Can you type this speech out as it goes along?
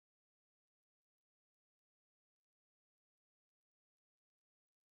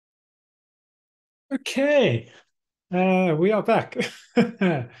Okay, we are back.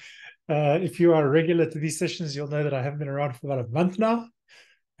 If you are regular to these sessions, you'll know that I haven't been around for about a month now.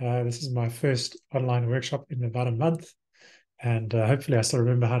 This is my first online workshop in about a month, and hopefully I still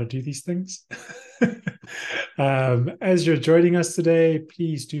remember how to do these things. As you're joining us today,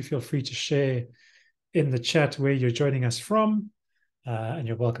 please do feel free to share in the chat where you're joining us from, and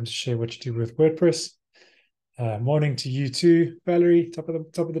you're welcome to share what you do with WordPress. Morning to you too, Valerie. Top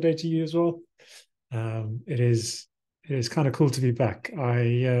of the day to you as well. It is kind of cool to be back.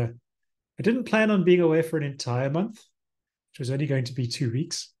 I didn't plan on being away for an entire month, which was only going to be 2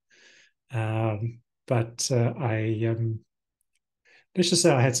 weeks. But let's just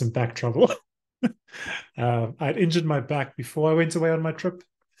say I had some back trouble. I'd injured my back before I went away on my trip,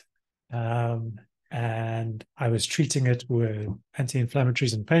 and I was treating it with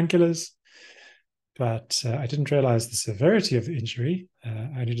anti-inflammatories and painkillers. But I didn't realize the severity of the injury.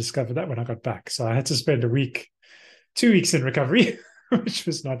 I only discovered that when I got back. So I had to spend 2 weeks in recovery, which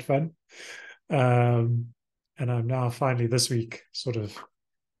was not fun. And I'm now finally this week sort of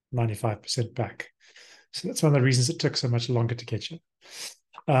 95% back. So that's one of the reasons it took so much longer to get you.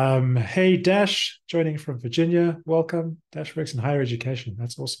 Hey, Dash, joining from Virginia. Welcome. Dash works in higher education.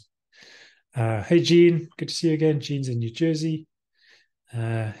 That's awesome. Hey, Gene. Good to see you again. Gene's in New Jersey.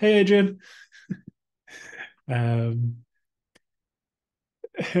 Hey, Adrian.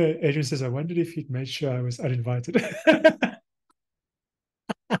 Adrian says, I wondered if you'd made sure I was uninvited. I'm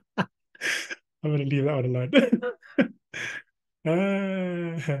going to leave that one alone.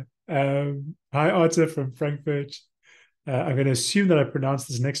 Hi, Arthur from Frankfurt. I'm going to assume that I pronounced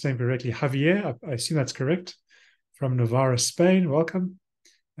his next name correctly. Javier, I assume that's correct. From Navarra, Spain. Welcome.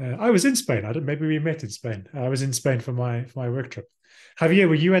 I was in Spain. Maybe we met in Spain. I was in Spain for my work trip. Javier,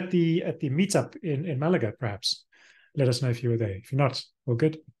 were you at the meetup in Malaga, perhaps? Let us know if you were there. If you're not, well,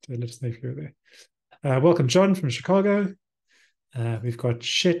 good. Let us know if you were there. Welcome, John from Chicago. We've got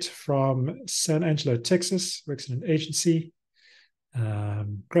Shet from San Angelo, Texas. Works in an agency.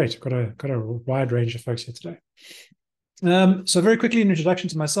 Great. Got a wide range of folks here today. So very quickly, an introduction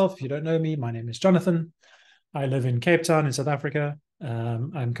to myself. If you don't know me, my name is Jonathan. I live in Cape Town in South Africa.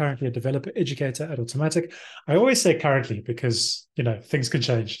 I'm currently a developer educator at Automatic. I always say currently because, things can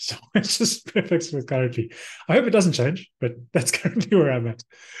change. So it's just prefixed with currently. I hope it doesn't change, but that's currently where I'm at.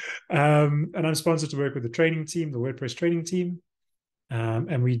 And I'm sponsored to work with the training team, the WordPress training team.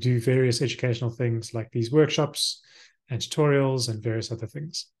 And we do various educational things like these workshops and tutorials and various other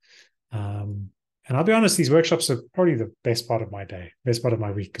things. And I'll be honest, these workshops are probably the best part of my day, best part of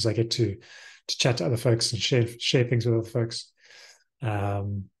my week, because I get to chat to other folks and share things with other folks.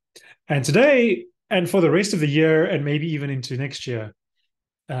 And today, and for the rest of the year, and maybe even into next year,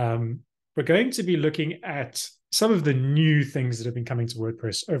 we're going to be looking at some of the new things that have been coming to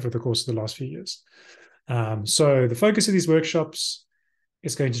WordPress over the course of the last few years. So the focus of these workshops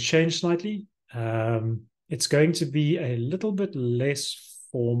is going to change slightly. It's going to be a little bit less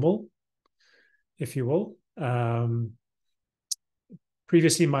formal, if you will.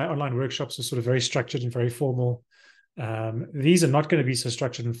 Previously, my online workshops were sort of very structured and very formal. These are not going to be so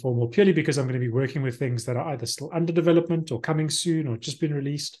structured and formal purely because I'm going to be working with things that are either still under development or coming soon or just been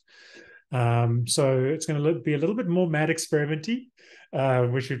released. So it's going to be a little bit more mad experimenty,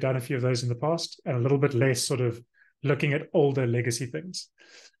 which we've done a few of those in the past, and a little bit less sort of looking at older legacy things.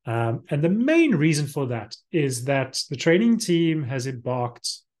 And the main reason for that is that the training team has embarked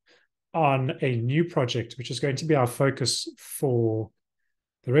on a new project, which is going to be our focus for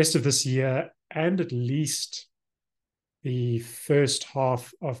the rest of this year and at least the first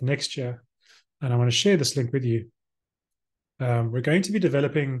half of next year. And I want to share this link with you. We're going to be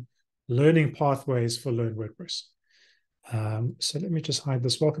developing learning pathways for Learn WordPress. So let me just hide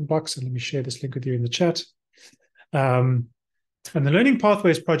this welcome box and let me share this link with you in the chat. And the Learning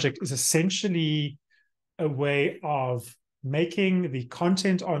Pathways project is essentially a way of making the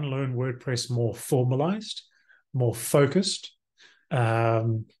content on Learn WordPress more formalized, more focused,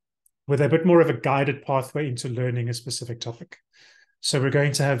 with a bit more of a guided pathway into learning a specific topic. So we're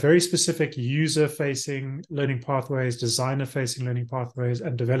going to have very specific user-facing learning pathways, designer-facing learning pathways,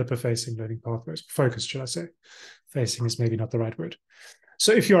 and developer-facing learning pathways. Focused, should I say. Facing is maybe not the right word.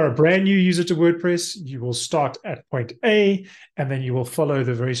 So if you are a brand new user to WordPress, you will start at point A, and then you will follow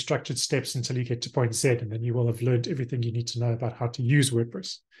the very structured steps until you get to point Z, and then you will have learned everything you need to know about how to use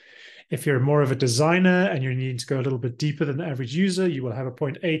WordPress. If you're more of a designer and you need to go a little bit deeper than the average user, you will have a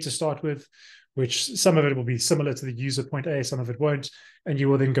point A to start with, which some of it will be similar to the user point A, some of it won't, and you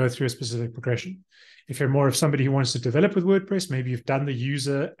will then go through a specific progression. If you're more of somebody who wants to develop with WordPress, maybe you've done the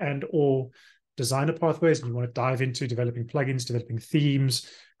user and or designer pathways and you want to dive into developing plugins, developing themes,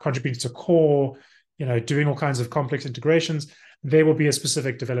 contributing to core, doing all kinds of complex integrations, there will be a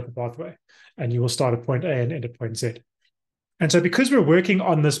specific developer pathway, and you will start at point A and end at point Z. And so because we're working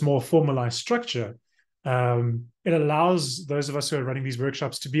on this more formalized structure, it allows those of us who are running these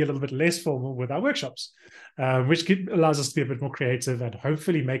workshops to be a little bit less formal with our workshops, which allows us to be a bit more creative and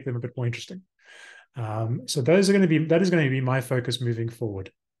hopefully make them a bit more interesting. So that is going to be my focus moving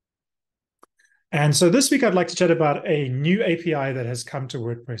forward. And so this week I'd like to chat about a new API that has come to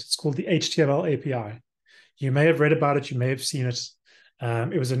WordPress. It's called the HTML API. You may have read about it, you may have seen it.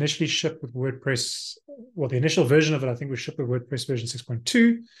 It was initially shipped with WordPress. Well, the initial version of it, I think, was shipped with WordPress version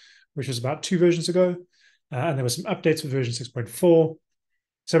 6.2, which was about 2 versions ago. And there were some updates with version 6.4.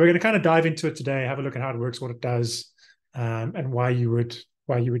 So we're going to kind of dive into it today, have a look at how it works, what it does, and why you would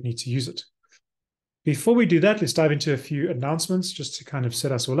need to use it. Before we do that, let's dive into a few announcements just to kind of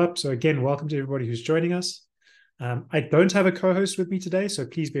set us all up. So again, welcome to everybody who's joining us. I don't have a co-host with me today, so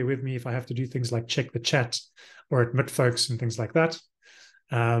please bear with me if I have to do things like check the chat or admit folks and things like that.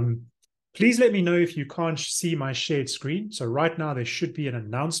 Please let me know if you can't see my shared screen. So right now there should be an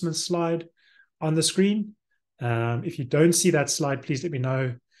announcement slide on the screen. If you don't see that slide, please let me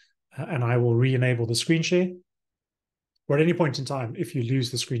know and I will re-enable the screen share. Or at any point in time, if you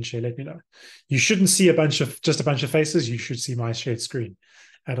lose the screen share, let me know. You shouldn't see just a bunch of faces. You should see my shared screen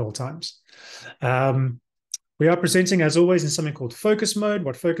at all times. We are presenting, as always, in something called focus mode.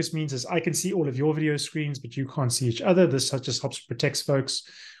 What focus means is I can see all of your video screens, but you can't see each other. This just helps protect folks.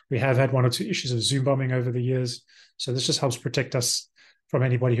 We have had 1 or 2 issues of Zoom bombing over the years. So this just helps protect us from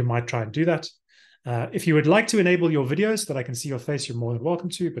anybody who might try and do that. If you would like to enable your videos so that I can see your face, you're more than welcome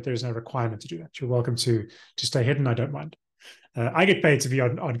to, but there's no requirement to do that. You're welcome to stay hidden. I don't mind. I get paid to be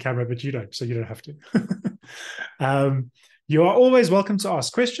on camera, but you don't, so you don't have to. You are always welcome to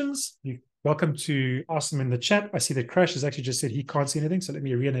ask questions. You're welcome to ask them in the chat. I see that Crash has actually just said he can't see anything, so let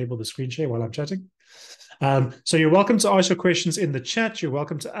me re-enable the screen share while I'm chatting. So you're welcome to ask your questions in the chat. You're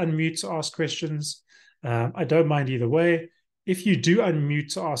welcome to unmute to ask questions. I don't mind either way. If you do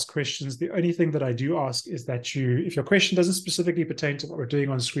unmute to ask questions, the only thing that I do ask is that if your question doesn't specifically pertain to what we're doing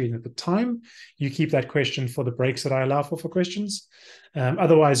on screen at the time, you keep that question for the breaks that I allow for questions.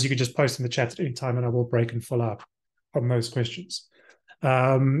 Otherwise, you can just post in the chat at any time and I will break and follow up on those questions.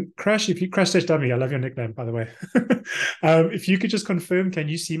 Crash Test Dummy, I love your nickname, by the way. If you could just confirm, can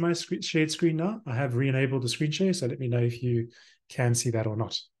you see my shared screen now? I have re-enabled the screen share, so let me know if you can see that or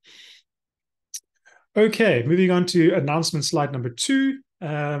not. Okay, moving on to announcement slide number 2.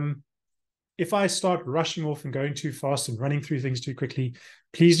 If I start rushing off and going too fast and running through things too quickly,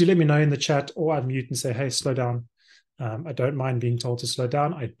 please do let me know in the chat or unmute and say, hey, slow down. I don't mind being told to slow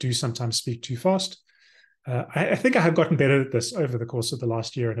down. I do sometimes speak too fast. I think I have gotten better at this over the course of the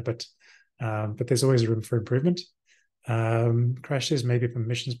last year and a bit, but there's always room for improvement. Crash says maybe a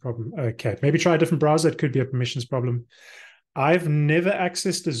permissions problem. Okay, maybe try a different browser. It could be a permissions problem. I've never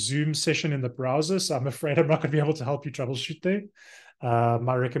accessed a Zoom session in the browser, so I'm afraid I'm not going to be able to help you troubleshoot there.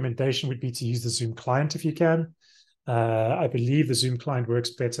 My recommendation would be to use the Zoom client if you can. I believe the Zoom client works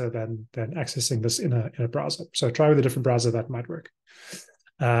better than accessing this in a browser. So try with a different browser, that might work.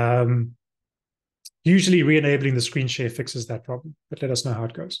 Usually re-enabling the screen share fixes that problem, but let us know how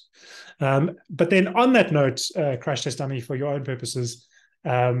it goes. But then on that note, Crash Test Dummy, for your own purposes,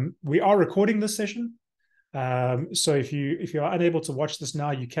 we are recording this session. So if you are unable to watch this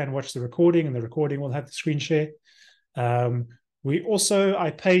now, you can watch the recording, and the recording will have the screen share. I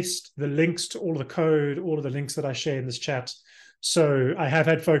paste the links to all of the code, all of the links that I share in this chat. So I have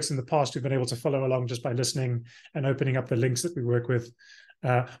had folks in the past who've been able to follow along just by listening and opening up the links that we work with.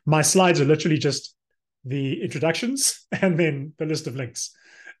 My slides are literally just the introductions and then the list of links.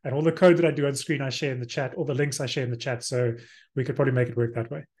 And all the code that I do on screen, I share in the chat, all the links I share in the chat. So we could probably make it work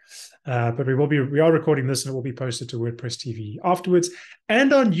that way. But we are recording this and it will be posted to WordPress TV afterwards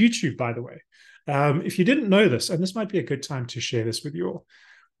and on YouTube, by the way. If you didn't know this, and this might be a good time to share this with you all,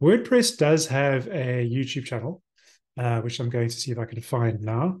 WordPress does have a YouTube channel, which I'm going to see if I can find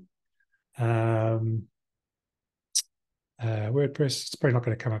now. WordPress, it's probably not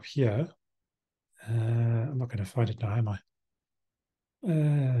going to come up here. I'm not going to find it now, am I?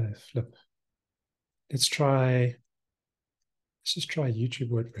 Flip. Let's just try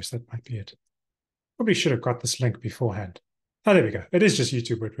YouTube WordPress. That might be it. Probably should have got this link beforehand. Oh, there we go. It is just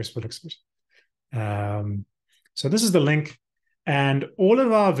YouTube WordPress for looks of it. So this is the link, and all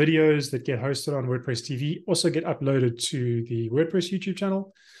of our videos that get hosted on WordPress TV also get uploaded to the WordPress YouTube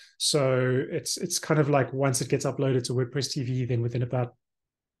channel. So it's kind of like once it gets uploaded to WordPress TV, then within about,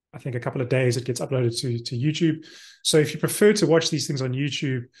 I think, a couple of days, it gets uploaded to YouTube. So if you prefer to watch these things on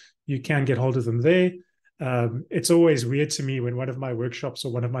YouTube, you can get hold of them there. It's always weird to me when one of my workshops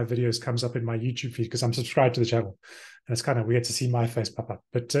or one of my videos comes up in my YouTube feed because I'm subscribed to the channel. And it's kind of weird to see my face pop up.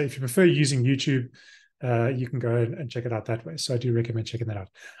 But if you prefer using YouTube, you can go and check it out that way. So I do recommend checking that out.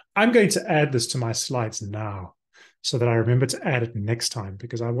 I'm going to add this to my slides now so that I remember to add it next time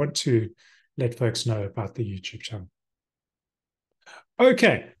because I want to let folks know about the YouTube channel.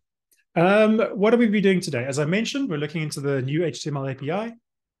 Okay. What are we be doing today? As I mentioned, we're looking into the new HTML API.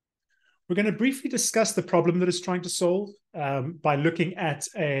 We're going to briefly discuss the problem that it's trying to solve by looking at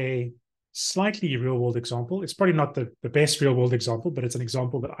a slightly real-world example. It's probably not the best real-world example, but it's an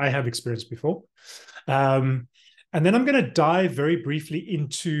example that I have experienced before. And then I'm going to dive very briefly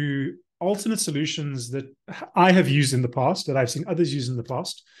into alternate solutions that I have used in the past, that I've seen others use in the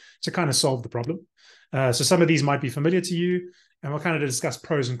past to kind of solve the problem. So some of these might be familiar to you, and we'll kind of discuss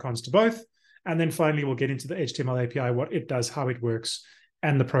pros and cons to both. And then finally, we'll get into the HTML API, what it does, how it works,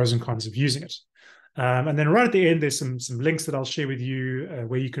 and the pros and cons of using it. And then right at the end, there's some links that I'll share with you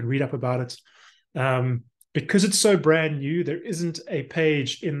where you can read up about it. Because it's so brand new, there isn't a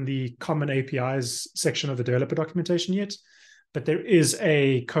page in the common APIs section of the developer documentation yet, but there is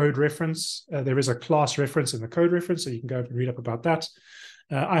a code reference. There is a class reference in the code reference, so you can go and read up about that.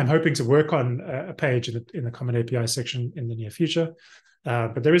 I'm hoping to work on a page in the common API section in the near future,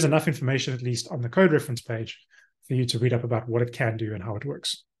 but there is enough information, at least on the code reference page, for you to read up about what it can do and how it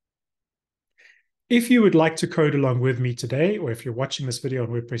works. If you would like to code along with me today, or if you're watching this video on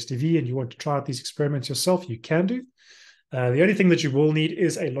WordPress TV and you want to try out these experiments yourself, you can do. The only thing that you will need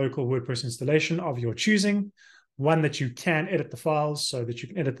is a local WordPress installation of your choosing, one that you can edit the files so that you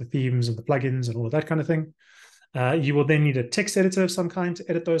can edit the themes and the plugins and all of that kind of thing. You will then need a text editor of some kind to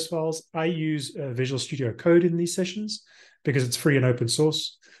edit those files. I use Visual Studio Code in these sessions because it's free and open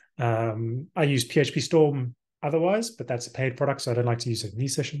source. I use PHP Storm otherwise, but that's a paid product, so I don't like to use it in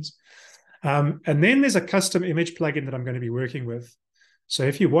these sessions. And then there's a custom image plugin that I'm going to be working with. So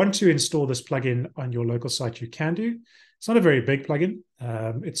if you want to install this plugin on your local site, you can do. It's not a very big plugin.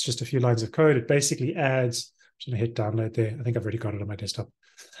 It's just a few lines of code. It basically adds, I'm going to hit download there. I think I've already got it on my desktop.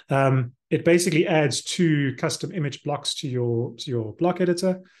 It basically adds 2 custom image blocks to your block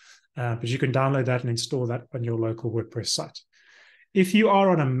editor, but you can download that and install that on your local WordPress site. If you are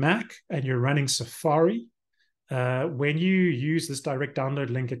on a Mac and you're running Safari, when you use this direct download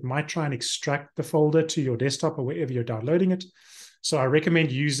link, it might try and extract the folder to your desktop or wherever you're downloading it. So I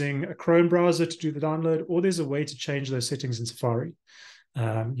recommend using a Chrome browser to do the download, or there's a way to change those settings in Safari.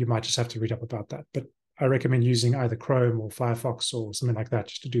 You might just have to read up about that, but I recommend using either Chrome or Firefox or something like that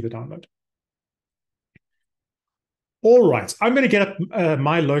just to do the download. All right, I'm going to get up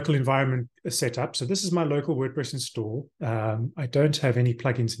my local environment set up. So this is my local WordPress install. I don't have any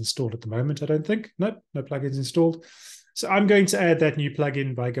plugins installed at the moment, I don't think. Nope, no plugins installed. So I'm going to add that new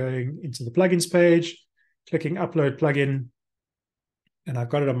plugin by going into the plugins page, clicking upload plugin, and I've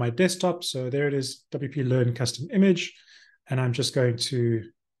got it on my desktop. So there it is, WP Learn Custom Image. And I'm just going to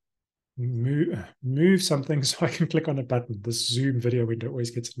move something so I can click on a button. This Zoom video window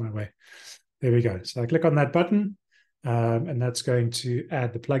always gets in my way. There we go. So I click on that button. And that's going to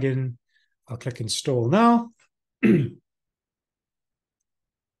add the plugin. I'll click install now. And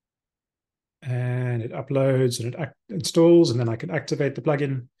it uploads and it installs, and then I can activate the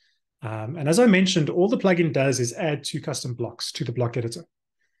plugin. And as I mentioned, all the plugin does is add 2 custom blocks to the block editor.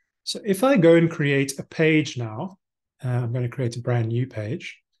 So if I go and create a page now, I'm going to create a brand new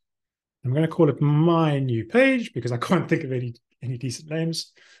page. I'm going to call it my new page because I can't think of any decent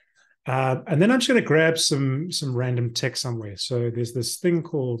names. And then I'm just going to grab some random text somewhere. So there's this thing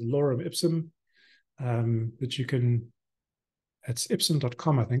called lorem ipsum that you can, it's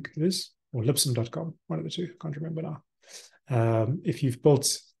ipsum.com, I think it is, or lipsum.com, one of the two, I can't remember now. If you've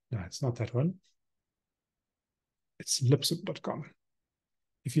built, no, it's not that one. It's lipsum.com.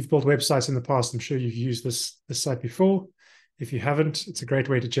 If you've built websites in the past, I'm sure you've used this site before. If you haven't, it's a great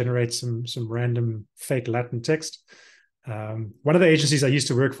way to generate some random fake Latin text. One of the agencies I used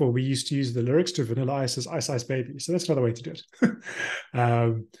to work for, we used to use the lyrics to Vanilla Ice's Ice Ice Baby. So that's another way to do it.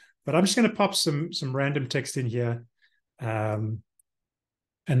 But I'm just going to pop some random text in here. And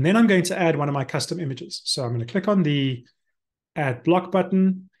then I'm going to add one of my custom images. So I'm going to click on the add block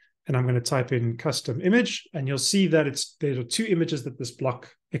button, and I'm going to type in custom image. And you'll see that there are 2 images that this block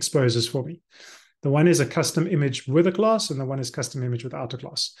exposes for me. The one is a custom image with a class, and the one is custom image without a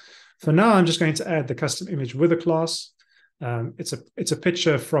class. For now, I'm just going to add the custom image with a class. It's a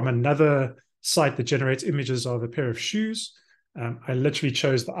picture from another site that generates images of a pair of shoes. I literally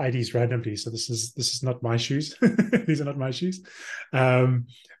chose the IDs randomly, so this is not my shoes. These are not my shoes.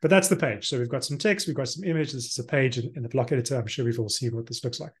 But that's the page. So we've got some text, we've got some image. This is a page in the block editor. I'm sure we've all seen what this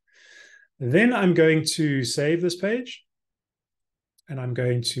looks like. Then I'm going to save this page, and I'm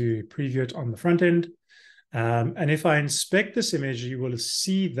going to preview it on the front end. And if I inspect this image, you will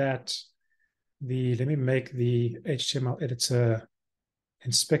see that let me make the HTML editor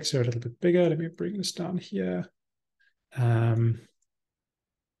inspector a little bit bigger. Let me bring this down here. Here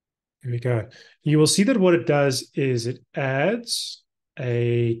we go. You will see that what it does is it adds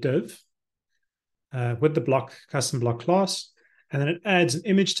a div with the custom block class, and then it adds an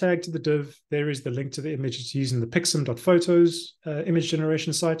image tag to the div. There is the link to the image. It's using the pixum.photos image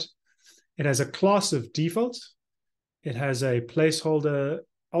generation site. It has a class of default. It has a placeholder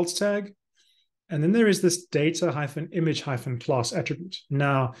alt tag. And then there is this data-image-class attribute.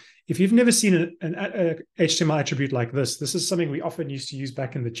 Now, if you've never seen an HTML attribute like this is something we often used to use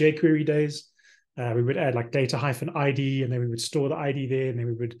back in the jQuery days. We would add like data-ID, and then we would store the ID there, and then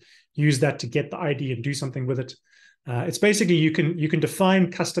we would use that to get the ID and do something with it. It's basically you can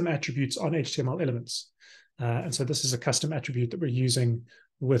define custom attributes on HTML elements. And so this is a custom attribute that we're using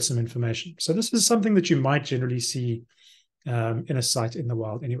with some information. So this is something that you might generally see in a site in the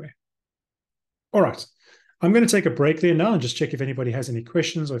wild anyway. All right, I'm going to take a break there now and just check if anybody has any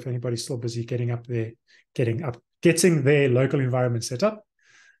questions, or if anybody's still busy getting their local environment set up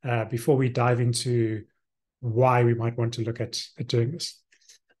before we dive into why we might want to look at doing this.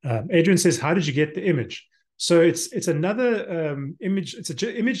 Adrian says, "How did you get the image?" So it's another image. It's an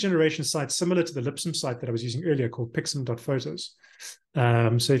image generation site similar to the Lipsum site that I was using earlier called pixum.photos.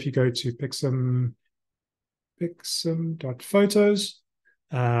 So if you go to pixum.photos,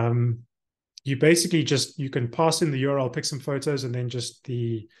 you basically you can pass in the URL Pixum photos and then just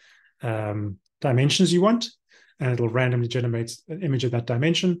the dimensions you want, and it'll randomly generate an image of that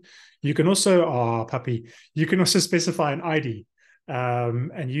dimension. You can also, you can also specify an ID,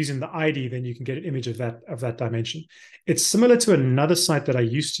 and using the ID, then you can get an image of that dimension. It's similar to another site that I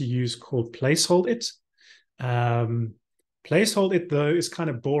used to use called Placehold It. Placehold It, though, is kind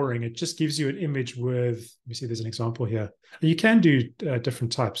of boring. It just gives you an image with, let me see, there's an example here. You can do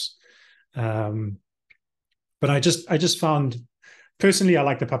different types. But I just found, personally, I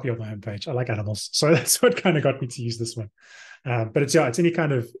like the puppy on my homepage. I like animals. So that's what kind of got me to use this one. But it's any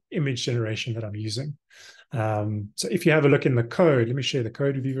kind of image generation that I'm using. So if you have a look in the code, let me share the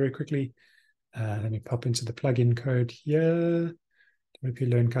code with you very quickly. Let me pop into the plugin code here. Maybe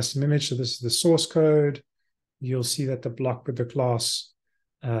learn custom image. So this is the source code. You'll see that the block with the class,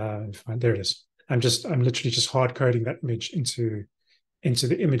 there it is. I'm literally just hard coding that image into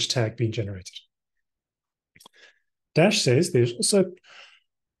the image tag being generated. Dash says there's also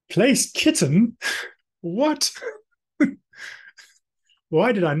place kitten. What?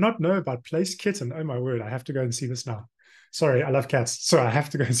 Why did I not know about place kitten? Oh my word, I have to go and see this now. Sorry, I love cats, so I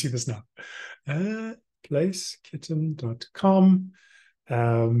have to go and see this now. Placekitten.com.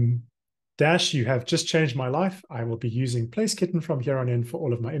 Dash, you have just changed my life. I will be using place kitten from here on in for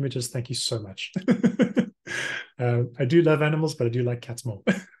all of my images. Thank you so much. I do love animals, but I do like cats more.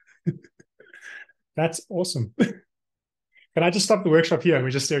 That's awesome. Can I just stop the workshop here and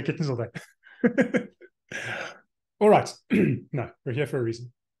we just stare at kittens all day? All right. No, we're here for a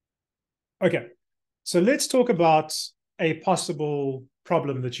reason. Okay. So let's talk about a possible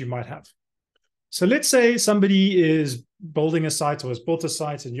problem that you might have. So let's say somebody is building a site or has built a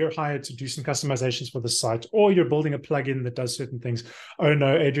site and you're hired to do some customizations for the site, or you're building a plugin that does certain things. Oh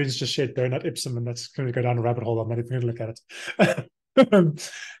no, Adrian's just shared donut Ipsum, and that's going to go down a rabbit hole. I'm not even going to look at it.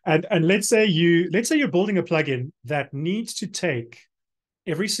 and let's say you're building a plugin that needs to take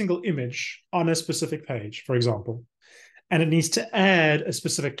every single image on a specific page, for example, and it needs to add a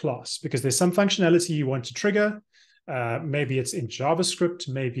specific class because there's some functionality you want to trigger. Maybe it's in JavaScript,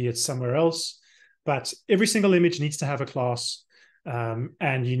 maybe it's somewhere else. But every single image needs to have a class,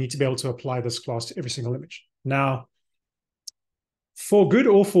 and you need to be able to apply this class to every single image. Now, for good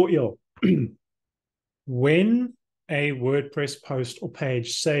or for ill, when a WordPress post or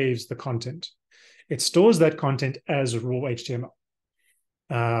page saves the content, it stores that content as raw HTML.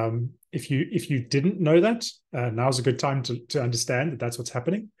 If you didn't know that, now's a good time to understand that that's what's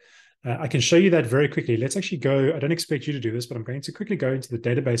happening. I can show you that very quickly. Let's actually go. I don't expect you to do this, but I'm going to quickly go into the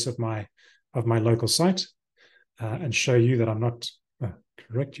database of my local site and show you that I'm not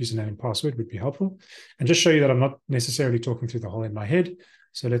correct username and password would be helpful, and just show you that I'm not necessarily talking through the whole in my head.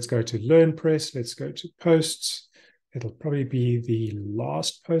 So let's go to LearnPress. Let's go to posts. It'll probably be the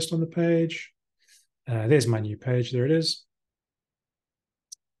last post on the page. There's my new page. There it is.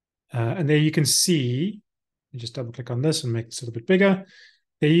 And there you can see, you just double click on this and make this a little bit bigger.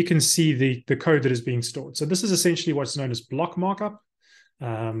 There you can see the code that is being stored. So this is essentially what's known as block markup.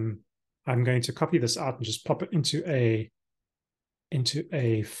 I'm going to copy this out and just pop it into a into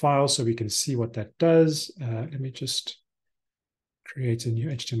a file so we can see what that does. Let me just create a new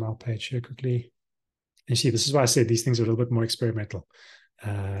HTML page here quickly. And you see, this is why I said these things are a little bit more experimental.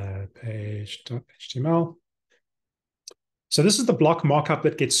 Page.html. So this is the block markup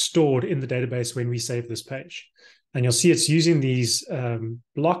that gets stored in the database when we save this page. And you'll see it's using these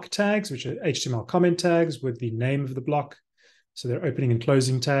block tags, which are HTML comment tags with the name of the block. So they're opening and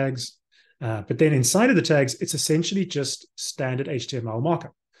closing tags. But then inside of the tags, it's essentially just standard HTML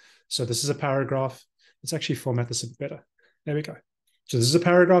markup. So this is a paragraph. Let's actually format this a bit better. There we go. So this is a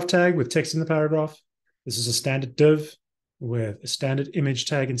paragraph tag with text in the paragraph. This is a standard div with a standard image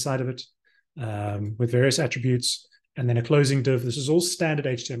tag inside of it with various attributes, and then a closing div. This is all standard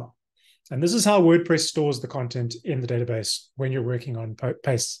HTML. And this is how WordPress stores the content in the database when you're working on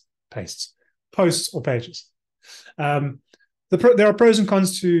posts or pages. There are pros and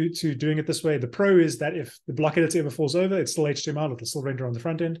cons to doing it this way. The pro is that if the block editor ever falls over, it's still HTML. It'll still render on the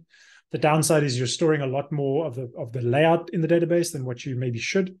front end. The downside is you're storing a lot more of the layout in the database than what you maybe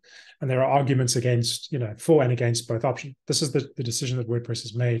should. And there are arguments against, for and against both options. This is the decision that WordPress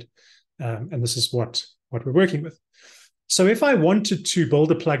has made. And this is what we're working with. So if I wanted to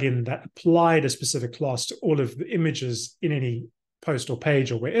build a plugin that applied a specific class to all of the images in any post or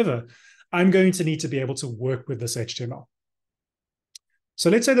page or wherever, I'm going to need to be able to work with this HTML. So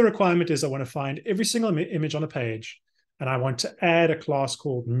let's say the requirement is I want to find every single image on a page, and I want to add a class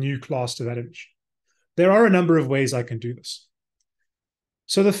called new class to that image. There are a number of ways I can do this.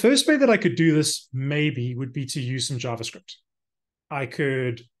 So the first way that I could do this maybe would be to use some JavaScript. I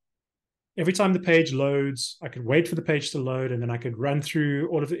could, every time the page loads, I could wait for the page to load, and then I could run through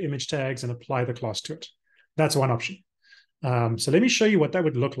all of the image tags and apply the class to it. That's one option. So let me show you what that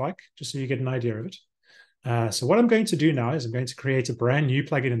would look like, just so you get an idea of it. So what I'm going to do now is I'm going to create a brand new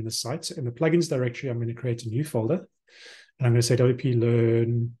plugin in this site. So in the plugins directory, I'm going to create a new folder. And I'm going to say WP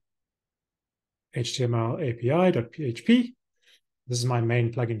learn HTML API.php. This is my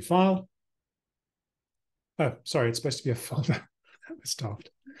main plugin file. Oh, sorry, it's supposed to be a folder. That was daft.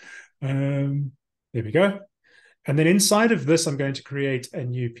 There we go. And then inside of this, I'm going to create a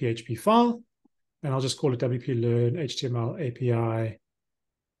new PHP file. And I'll just call it WP learn HTML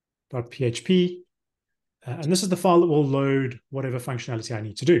API.php. And this is the file that will load whatever functionality I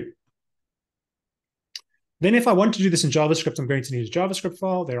need to do. Then if I want to do this in JavaScript, I'm going to need a JavaScript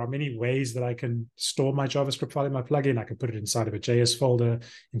file. There are many ways that I can store my JavaScript file in my plugin. I can put it inside of a JS folder,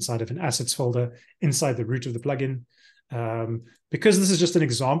 inside of an assets folder, inside the root of the plugin. Because this is just an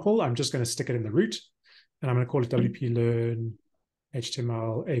example, I'm just going to stick it in the root. And I'm going to call it WP learn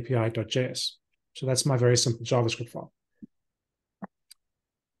HTML API.js. So that's my very simple JavaScript file.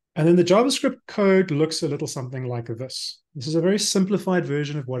 And then the JavaScript code looks a little something like this. This is a very simplified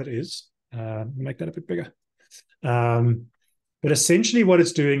version of what it is. Make that a bit bigger. But essentially what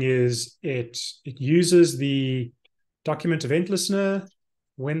it's doing is it uses the document event listener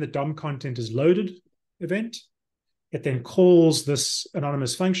when the DOM content is loaded event. It then calls this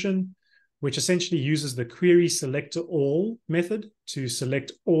anonymous function, which essentially uses the query selector all method to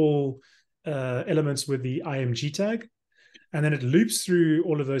select all elements with the img tag. And then it loops through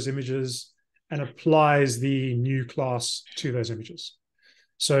all of those images and applies the new class to those images.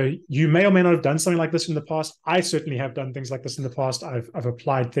 So you may or may not have done something like this in the past. I certainly have done things like this in the past. I've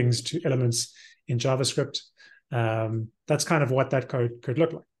applied things to elements in JavaScript. That's kind of what that code could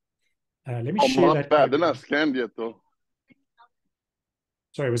look like. Let me share that. Bad. They're not scanned yet, though.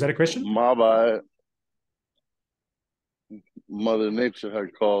 Sorry, was that a question? My bad. Mother Nature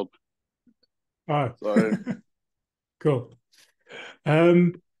had called. Oh, sorry. Cool.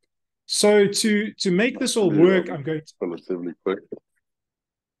 So to make this all work, I'm going to relatively quick.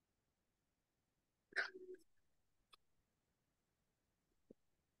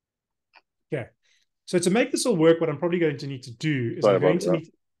 Okay. So to make this all work, what I'm probably going to need to do is I'm going to need.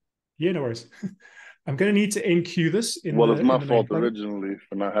 Yeah, no worries. I'm going to need to enqueue this. Well, it's my fault originally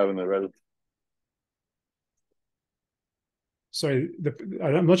for not having it ready. Sorry,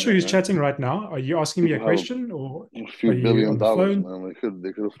 I'm not sure who's chatting right now. Are you asking me a question or a few billion dollars, man?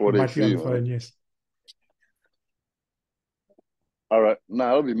 They could afford might be on the phone, yes. All right.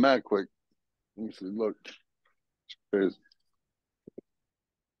 Nah, it'll be mad quick. Let me see. Look. It's crazy.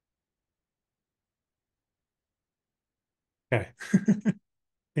 Okay. I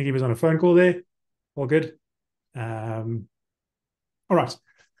think he was on a phone call there. All good. All right.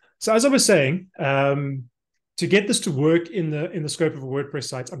 So as I was saying, to get this to work in the scope of a WordPress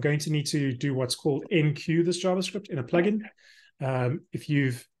site, I'm going to need to do what's called enqueue this JavaScript in a plugin. If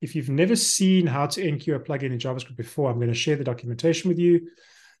you've never seen how to enqueue a plugin in JavaScript before, I'm going to share the documentation with you.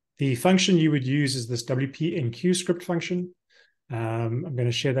 The function you would use is this WP enqueue script function. I'm going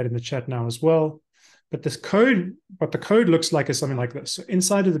to share that in the chat now as well. But this code, what the code looks like is something like this. So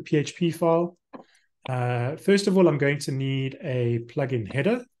inside of the PHP file, first of all, I'm going to need a plugin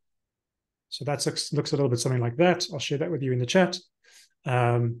header. So that looks a little bit something like that. I'll share that with you in the chat.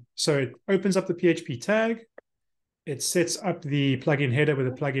 So it opens up the PHP tag. It sets up the plugin header with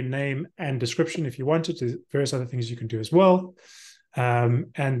a plugin name and description if you want it. There's various other things you can do as well.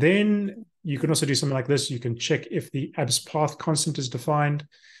 And then you can also do something like this. You can check if the abs path constant is defined.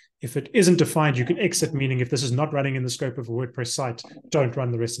 If it isn't defined, you can exit, meaning if this is not running in the scope of a WordPress site, don't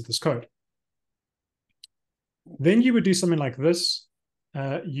run the rest of this code. Then you would do something like this.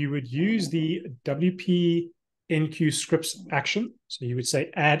 You would use the WP enqueue scripts action. So you would say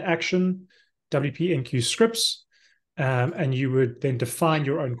add action, WP enqueue scripts, and you would then define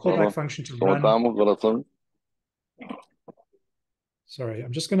your own callback function to run. Sorry,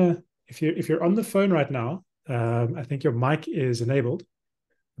 I'm just gonna, if you're on the phone right now, I think your mic is enabled.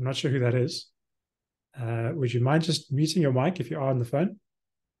 I'm not sure who that is. Would you mind just muting your mic if you are on the phone?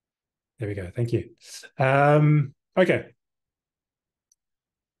 There we go. Thank you. Okay.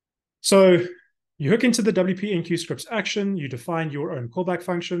 So you hook into the WP enqueue scripts action. You define your own callback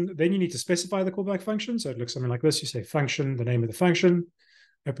function. Then you need to specify the callback function. So it looks something like this. You say function, the name of the function,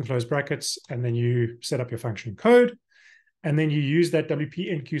 open close brackets, and then you set up your function code. And then you use that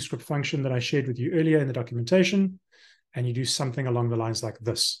WP enqueue script function that I shared with you earlier in the documentation, and you do something along the lines like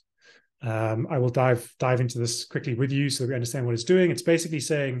this. I will dive into this quickly with you so that we understand what it's doing. It's basically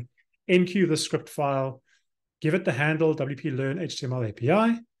saying enqueue the script file, give it the handle WP learn HTML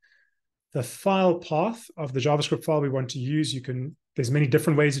API. The file path of the JavaScript file we want to use, there's many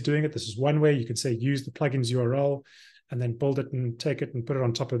different ways of doing it. This is one way. You can say use the plugin's URL and then build it and take it and put it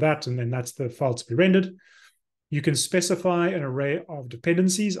on top of that, and then that's the file to be rendered. You can specify an array of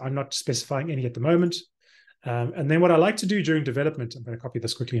dependencies. I'm not specifying any at the moment. And then what I like to do during development, I'm going to copy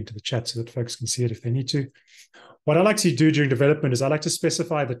this quickly into the chat so that folks can see it if they need to. What I like to do during development is I like to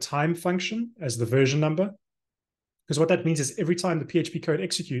specify the time function as the version number, because what that means is every time the PHP code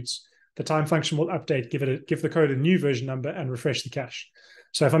executes, the time function will update, give the code a new version number and refresh the cache.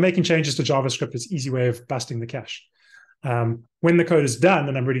 So if I'm making changes to JavaScript, it's an easy way of busting the cache. When the code is done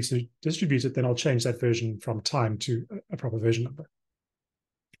and I'm ready to distribute it, then I'll change that version from time to a proper version number.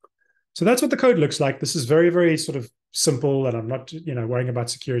 So that's what the code looks like. This is very, very sort of simple, and I'm not, worrying about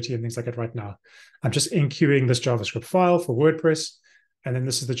security and things like that right now. I'm just enqueuing this JavaScript file for WordPress, and then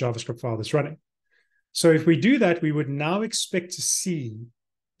this is the JavaScript file that's running. So if we do that, we would now expect to see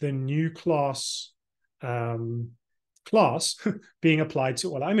the new class being applied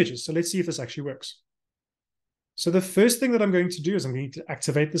to all our images. So let's see if this actually works. So the first thing that I'm going to do is I'm going to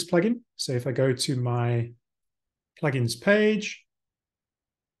activate this plugin. So if I go to my plugins page,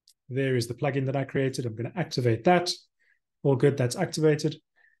 there is the plugin that I created. I'm going to activate that. All good, that's activated.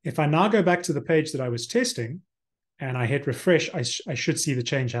 If I now go back to the page that I was testing and I hit refresh, I should see the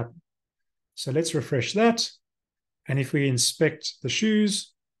change happen. So let's refresh that. And if we inspect the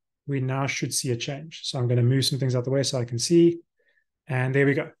shoes, we now should see a change. So I'm going to move some things out the way so I can see. And there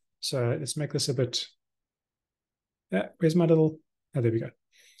we go. So let's make this a bit, where's my little, oh, there we go.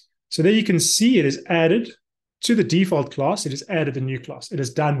 So there you can see it is added to the default class. It has added a new class. It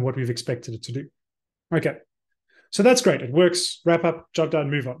has done what we've expected it to do. Okay, so that's great. It works. Wrap up, job done,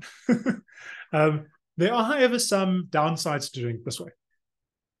 move on. There are, however, some downsides to doing it this way.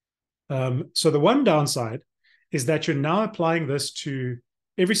 So the one downside is that you're now applying this to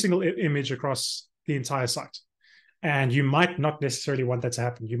every single image across the entire site. And you might not necessarily want that to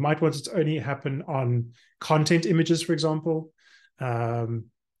happen. You might want it to only happen on content images, for example,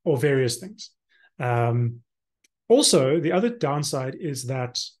 or various things. Also, the other downside is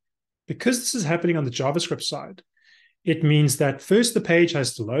that because this is happening on the JavaScript side, it means that first the page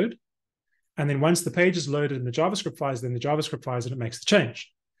has to load. And then once the page is loaded in the JavaScript files, then the JavaScript files and it makes the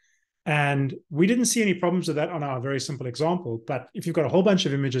change. And we didn't see any problems with that on our very simple example. But if you've got a whole bunch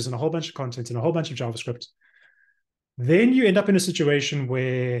of images and a whole bunch of content and a whole bunch of JavaScript, then you end up in a situation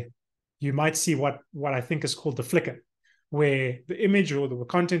where you might see what I think is called the flicker, where the image or the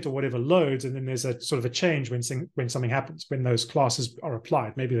content or whatever loads, and then there's a sort of a change when something happens, when those classes are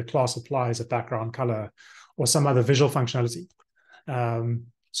applied. Maybe the class applies a background color or some other visual functionality.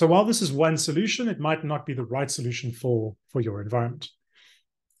 So while this is one solution, it might not be the right solution for your environment.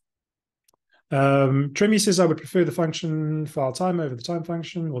 Tremi says, I would prefer the function file time over the time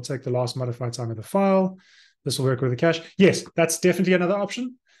function. We'll take the last modified time of the file. This will work with the cache. Yes, that's definitely another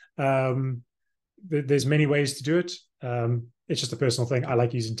option. There's many ways to do it. It's just a personal thing. I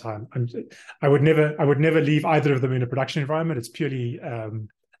like using time. I would never leave either of them in a production environment. It's purely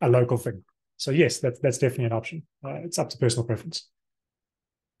a local thing. So yes, that's definitely an option. It's up to personal preference.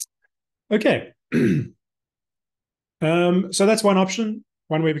 Okay. So that's one option,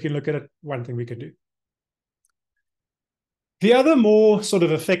 one way we can look at it, one thing we can do. The other more sort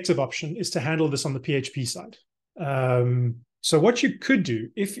of effective option is to handle this on the PHP side. So what you could do,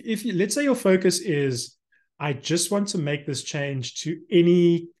 if you, let's say your focus is, I just want to make this change to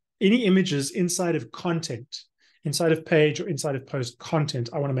any images inside of content, inside of page or inside of post content,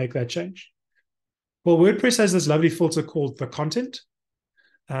 I want to make that change. Well, WordPress has this lovely filter called the content,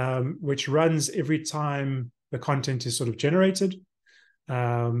 which runs every time the content is sort of generated.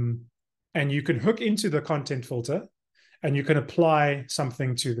 And you can hook into the content filter and you can apply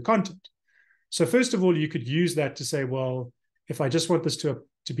something to the content. So first of all, you could use that to say, well, if I just want this to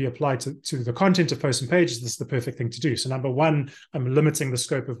be applied to the content of posts and pages, this is the perfect thing to do. So number one, I'm limiting the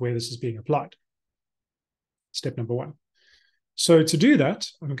scope of where this is being applied. Step number one. So to do that,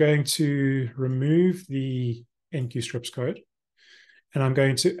 I'm going to remove the NQ scripts code, and I'm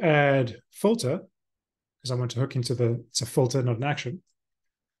going to add filter, because I want to hook into it's a filter, not an action.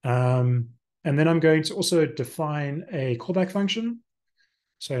 And then I'm going to also define a callback function.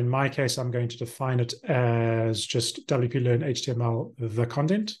 So in my case, I'm going to define it as just WP-Learn HTML, the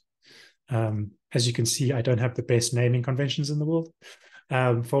content. As you can see, I don't have the best naming conventions in the world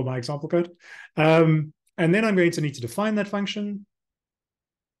for my example code. And then I'm going to need to define that function.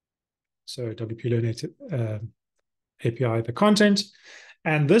 So WP-Learn API, the content.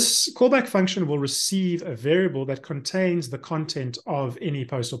 And this callback function will receive a variable that contains the content of any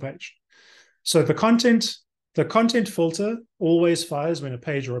post or page. So the content filter always fires when a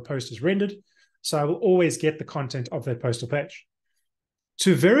page or a post is rendered. So I will always get the content of that post or page.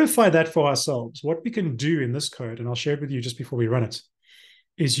 To verify that for ourselves, what we can do in this code, and I'll share it with you just before we run it,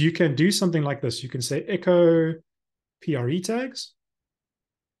 is you can do something like this. You can say echo PRE tags,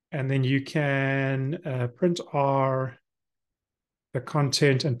 and then you can print R the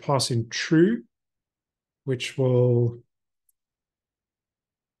content and pass in true, which will,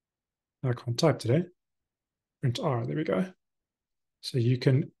 I can't type today, print R, there we go. So you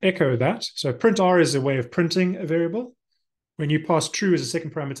can echo that. So print R is a way of printing a variable. When you pass true as a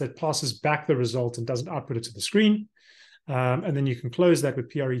second parameter, it passes back the result and doesn't output it to the screen. And then you can close that with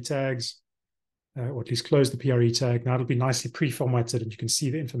PRE tags, or at least close the PRE tag. Now it'll be nicely pre-formatted and you can see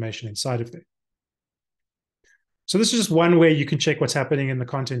the information inside of there. So this is just one way you can check what's happening in the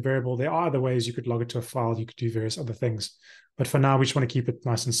content variable. There are other ways you could log it to a file. You could do various other things. But for now, we just want to keep it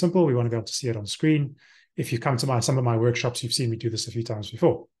nice and simple. We want to be able to see it on screen. If you've come to some of my workshops, you've seen me do this a few times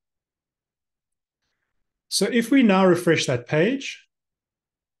before. So if we now refresh that page,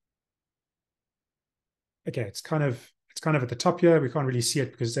 okay, it's kind of at the top here. We can't really see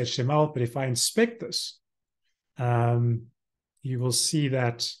it because it's HTML. But if I inspect this, you will see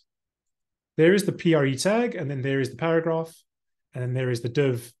that there is the PRE tag, and then there is the paragraph, and then there is the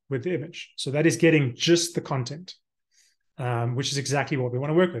div with the image. So that is getting just the content, which is exactly what we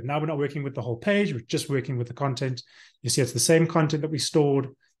want to work with. Now we're not working with the whole page. We're just working with the content. You see it's the same content that we stored,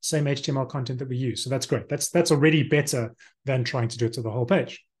 same HTML content that we use. So that's great. That's already better than trying to do it to the whole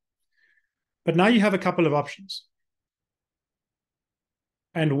page. But now you have a couple of options.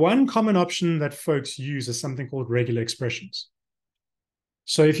 And one common option that folks use is something called regular expressions.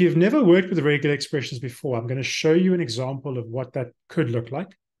 So if you've never worked with regular expressions before, I'm going to show you an example of what that could look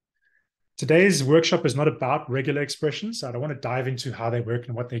like. Today's workshop is not about regular expressions, so I don't want to dive into how they work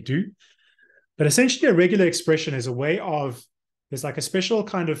and what they do. But essentially, a regular expression is a way of, there's like a special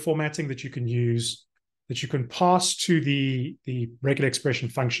kind of formatting that you can use, that you can pass to the regular expression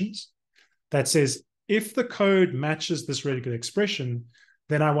functions that says, if the code matches this regular expression,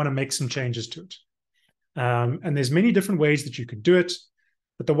 then I want to make some changes to it. And there's many different ways that you can do it.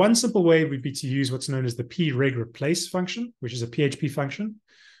 But the one simple way would be to use what's known as the preg replace function, which is a PHP function,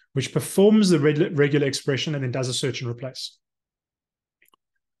 which performs the regular expression and then does a search and replace.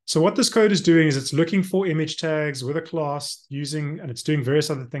 So what this code is doing is it's looking for image tags with a class and it's doing various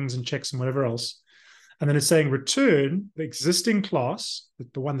other things and checks and whatever else. And then it's saying return the existing class,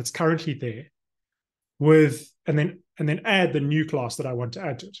 the one that's currently there, and then add the new class that I want to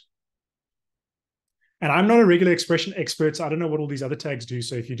add to it. And I'm not a regular expression expert, so I don't know what all these other tags do.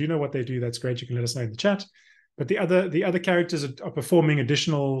 So if you do know what they do, that's great. You can let us know in the chat. But the other characters are performing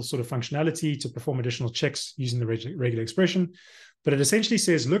additional sort of functionality to perform additional checks using the regular expression. But it essentially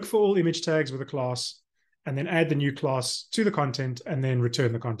says, look for all image tags with a class, and then add the new class to the content, and then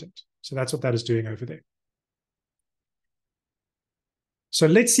return the content. So that's what that is doing over there. So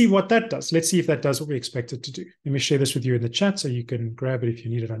let's see what that does. Let's see if that does what we expect it to do. Let me share this with you in the chat so you can grab it if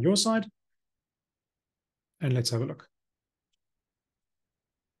you need it on your side. And let's have a look.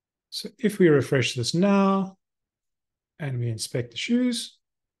 So if we refresh this now and we inspect the shoes,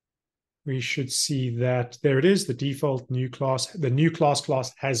 we should see that there it is, the default new class. The new class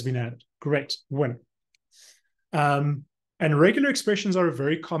has been added. Great, win. And regular expressions are a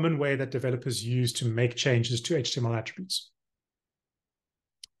very common way that developers use to make changes to HTML attributes.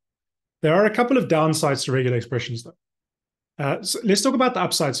 There are a couple of downsides to regular expressions, though. So let's talk about the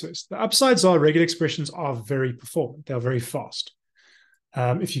upsides first. The upsides are regular expressions are very performant. They're very fast.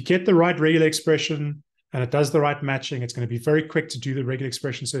 If you get the right regular expression and it does the right matching, it's going to be very quick to do the regular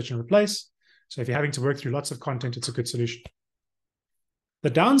expression search and replace. So if you're having to work through lots of content, it's a good solution.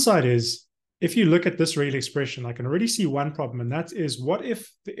 The downside is, if you look at this regular expression, I can already see one problem, and that is, what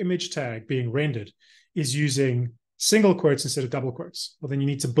if the image tag being rendered is using single quotes instead of double quotes? Well, then you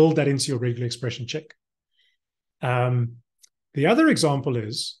need to build that into your regular expression check. The other example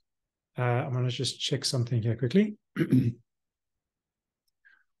is, I'm going to just check something here quickly.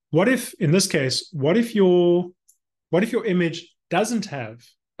 What if, in this case, what if your image doesn't have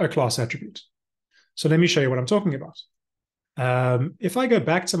a class attribute? So let me show you what I'm talking about. If I go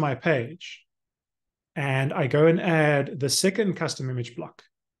back to my page and I go and add the second custom image block,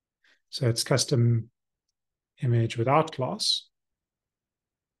 so it's custom image without class.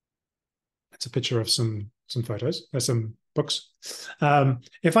 It's a picture of some photos. There's some books.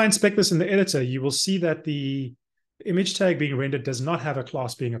 If I inspect this in the editor, you will see that the image tag being rendered does not have a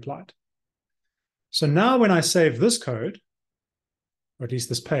class being applied. So now when I save this code, or at least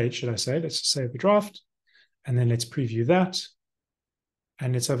this page, should I say, let's just save the draft, and then let's preview that,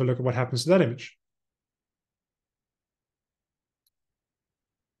 and let's have a look at what happens to that image.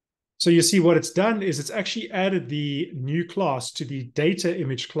 So you see what it's done is it's actually added the new class to the data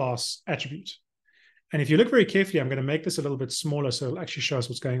image class attribute. And if you look very carefully, I'm going to make this a little bit smaller so it'll actually show us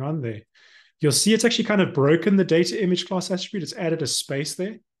what's going on there. You'll see it's actually kind of broken the data image class attribute. It's added a space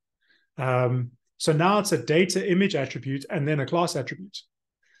there. So now it's a data image attribute and then a class attribute.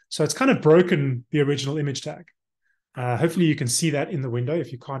 So it's kind of broken the original image tag. Hopefully you can see that in the window.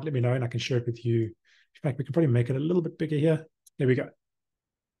 If you can't, let me know and I can share it with you. In fact, we can probably make it a little bit bigger here. There we go.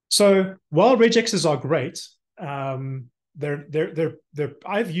 So while regexes are great, I've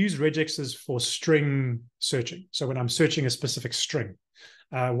used regexes for string searching. So when I'm searching a specific string,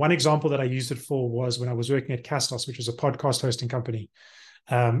 one example that I used it for was when I was working at Castos, which was a podcast hosting company.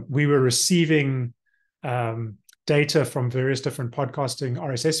 We were receiving data from various different podcasting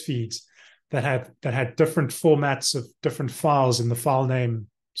RSS feeds that had different formats of different files in the file name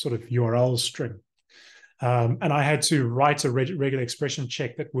sort of URL string. And I had to write a regular expression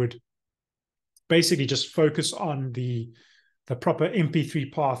check that would basically just focus on the proper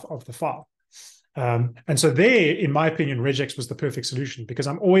MP3 path of the file. And so there, in my opinion, regex was the perfect solution, because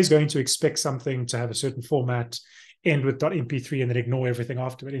I'm always going to expect something to have a certain format, end with .mp3, and then ignore everything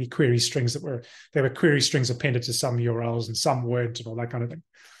after it. Any query strings there were query strings appended to some URLs and some weren't, and all that kind of thing.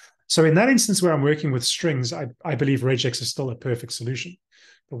 So in that instance where I'm working with strings, I believe regex is still a perfect solution.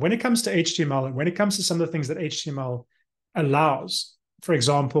 But when it comes to HTML and when it comes to some of the things that HTML allows, for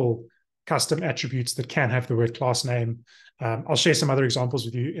example, custom attributes that can have the word class name, I'll share some other examples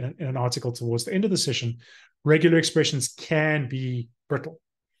with you in an article towards the end of the session. Regular expressions can be brittle.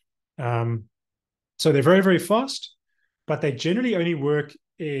 So they're very, very fast, but they generally only work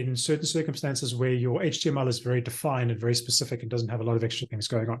in certain circumstances where your HTML is very defined and very specific and doesn't have a lot of extra things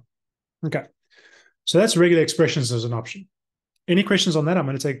going on. Okay, so that's regular expressions as an option. Any questions on that? I'm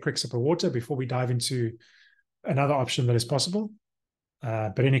going to take a quick sip of water before we dive into another option that is possible.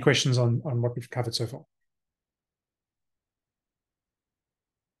 But any questions on what we've covered so far?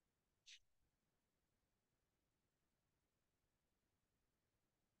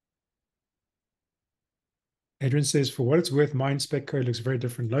 Adrian says, for what it's worth, my spec code looks very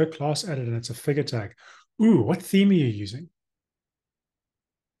different. Low class added, and it's a figure tag. Ooh, what theme are you using?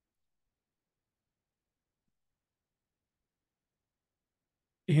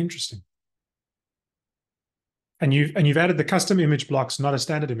 Interesting. And you've added the custom image blocks, not a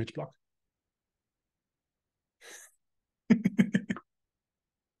standard image block.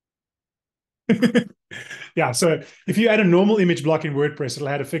 Yeah, so if you add a normal image block in WordPress, it'll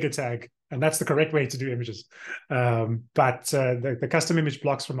add a figure tag, and that's the correct way to do images. But the custom image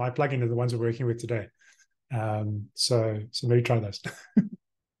blocks from my plugin are the ones we're working with today. So maybe try those.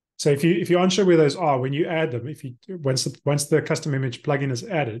 So if you're unsure where those are, when you add them, once the custom image plugin is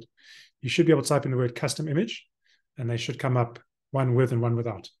added, you should be able to type in the word custom image, and they should come up, one with and one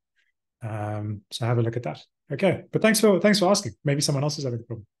without. So have a look at that. Okay, but thanks for asking. Maybe someone else is having a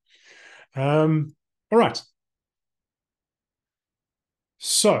problem. All right.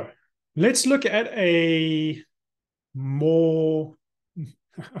 So let's look at a more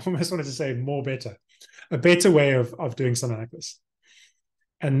I almost wanted to say more better, a better way of doing something like this.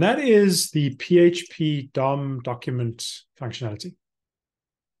 And that is the PHP DOM document functionality.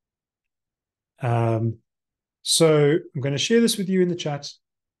 So I'm going to share this with you in the chat.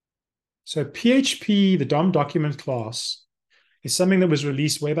 So PHP, the DOM document class, is something that was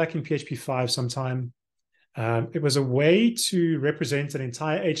released way back in PHP 5 sometime. It was a way to represent an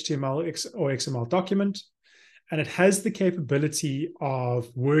entire HTML or XML document, and it has the capability of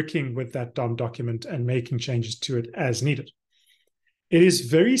working with that DOM document and making changes to it as needed. It is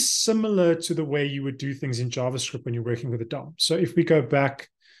very similar to the way you would do things in JavaScript when you're working with a DOM. So if we go back,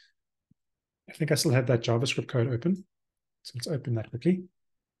 I think I still have that JavaScript code open. So let's open that quickly.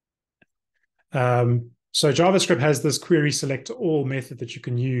 So JavaScript has this query select all method that you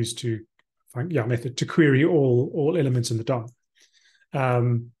can use to query all elements in the DOM.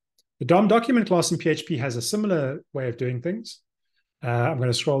 The DOM document class in PHP has a similar way of doing things. I'm going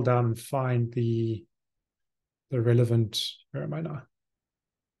to scroll down and find the relevant, where am I now?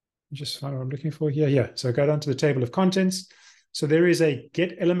 Just find what I'm looking for here. Yeah, so go down to the table of contents. So there is a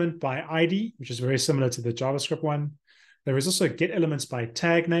get element by ID, which is very similar to the JavaScript one. There is also get elements by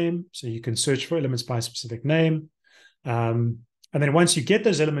tag name. So you can search for elements by a specific name. And then once you get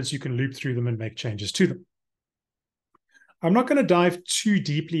those elements, you can loop through them and make changes to them. I'm not going to dive too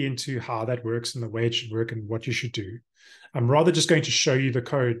deeply into how that works and the way it should work and what you should do. I'm rather just going to show you the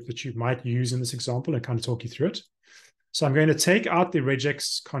code that you might use in this example and kind of talk you through it. So I'm going to take out the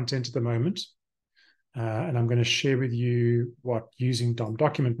regex content at the moment, and I'm going to share with you what using DOM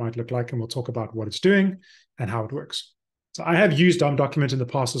document might look like, and we'll talk about what it's doing and how it works. So I have used DOM document in the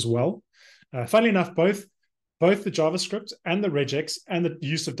past as well. Funnily enough, both the JavaScript and the regex and the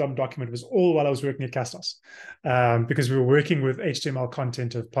use of DOM document was all while I was working at Castos, because we were working with HTML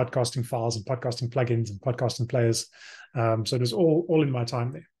content of podcasting files and podcasting plugins and podcasting players. So it was all in my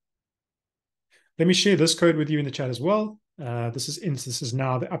time there. Let me share this code with you in the chat as well. This is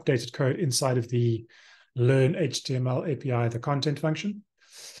now the updated code inside of the Learn HTML API, the content function.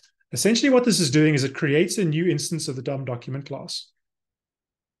 Essentially what this is doing is it creates a new instance of the DOM document class.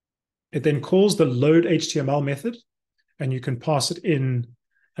 It then calls the load HTML method, and you can pass it in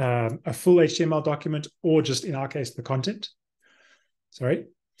a full HTML document or just, in our case, the content. Sorry.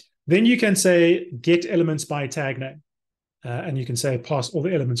 Then you can say get elements by tag name, and you can say pass all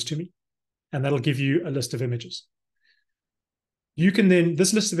the elements to me, and that'll give you a list of images. You can then,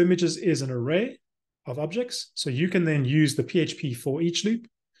 this list of images is an array of objects, so you can then use the PHP for each loop.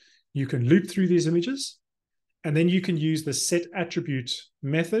 You can loop through these images, and then you can use the set attribute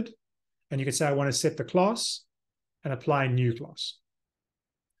method, and you can say, I want to set the class and apply a new class.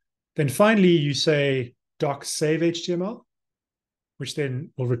 Then finally, you say doc save HTML, which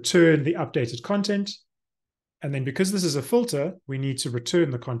then will return the updated content. And then because this is a filter, we need to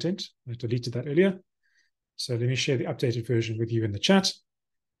return the content. I deleted that earlier. So let me share the updated version with you in the chat.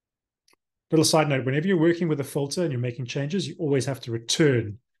 Little side note, whenever you're working with a filter and you're making changes, you always have to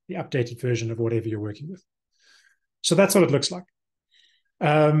return the updated version of whatever you're working with. So that's what it looks like.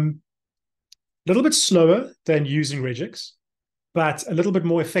 A little bit slower than using regex, but a little bit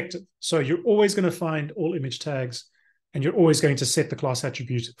more effective. So you're always going to find all image tags, and you're always going to set the class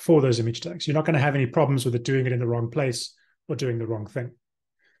attribute for those image tags. You're not going to have any problems with it doing it in the wrong place or doing the wrong thing.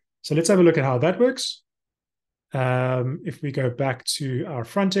 So let's have a look at how that works. If we go back to our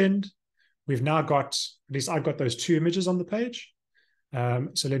front end, we've now got, at least I've got those two images on the page.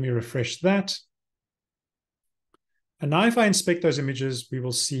 So let me refresh that. And now if I inspect those images, we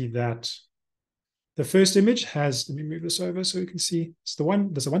will see that the first image has, let me move this over so you can see, it's the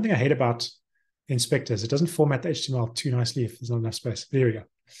one, there's the one thing I hate about inspectors. It doesn't format the HTML too nicely if there's not enough space. There we go.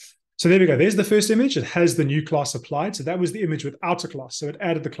 So there we go. There's the first image. It has the new class applied. So that was the image without a class. So it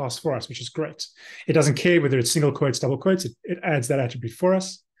added the class for us, which is great. It doesn't care whether it's single quotes, double quotes. It adds that attribute for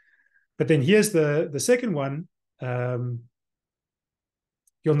us. But then here's the second one.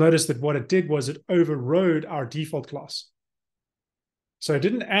 You'll notice that what it did was it overrode our default class. So it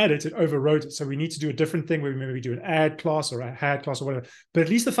didn't add it, it overrode it. So we need to do a different thing where we maybe do an add class or a had class or whatever. But at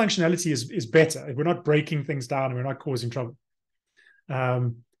least the functionality is better. We're not breaking things down and we're not causing trouble.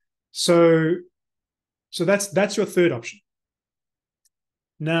 So that's your third option.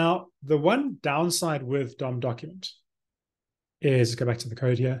 Now, the one downside with DOM document is, go back to the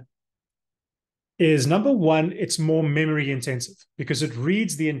code here, is number one, it's more memory intensive because it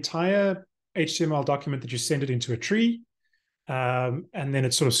reads the entire HTML document that you send it into a tree. And then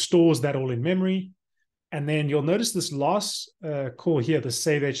it sort of stores that all in memory. And then you'll notice this last call here, the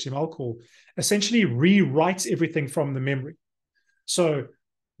save HTML call, essentially rewrites everything from the memory. So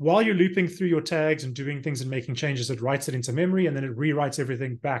while you're looping through your tags and doing things and making changes, it writes it into memory, and then it rewrites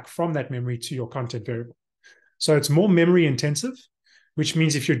everything back from that memory to your content variable. So it's more memory intensive, which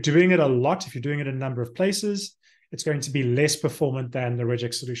means if you're doing it a lot, if you're doing it in a number of places, it's going to be less performant than the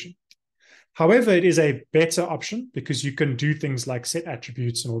regex solution. However, it is a better option because you can do things like set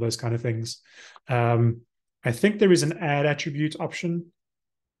attributes and all those kind of things. I think there is an add attribute option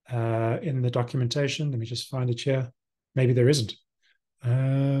in the documentation. Let me just find it here. Maybe there isn't.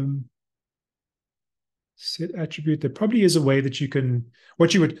 Set attribute. There probably is a way that you can.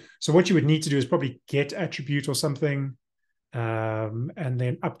 What you would need to do is probably get attribute or something, and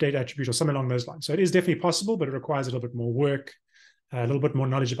then update attribute or something along those lines. So it is definitely possible, but it requires a little bit more work, a little bit more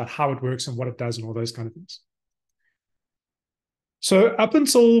knowledge about how it works and what it does and all those kind of things. So up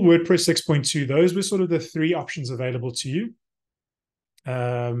until WordPress 6.2, those were sort of the three options available to you.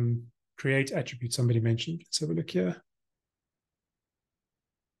 Create attribute, somebody mentioned. Let's have a look here.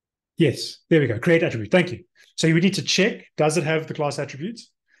 Yes, there we go. Create attribute. Thank you. So you would need to check, does it have the class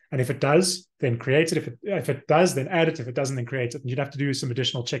attributes? And if it does, then create it. If it does, then add it. If it doesn't, then create it. And you'd have to do some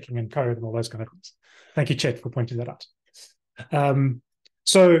additional checking and code and all those kind of things. Thank you, Chet, for pointing that out.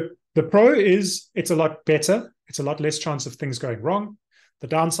 So the pro is it's a lot better. It's a lot less chance of things going wrong. The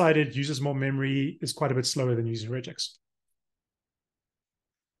downside, it uses more memory, is quite a bit slower than using regex.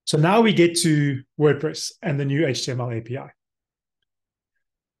 So now we get to WordPress and the new HTML API.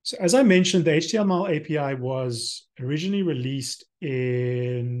 So as I mentioned, the HTML API was originally released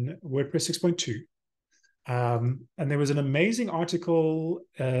in WordPress 6.2. And there was an amazing article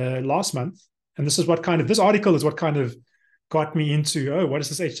last month. And this article is what kind of got me into, what is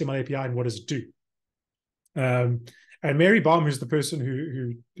this HTML API and what does it do? And Mary Baum, who's the person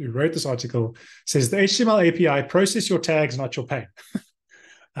who wrote this article, says the HTML API process your tags, not your pain.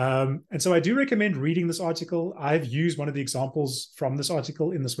 And so I do recommend reading this article. I've used one of the examples from this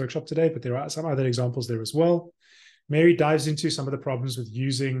article in this workshop today, but there are some other examples there as well. Mary dives into some of the problems with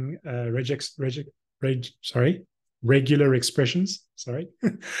using regular expressions.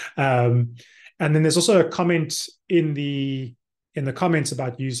 And then there's also a comment in the comments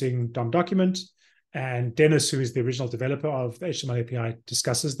about using DOM document. And Dennis, who is the original developer of the HTML API,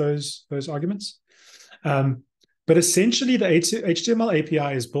 discusses those arguments. But essentially, the HTML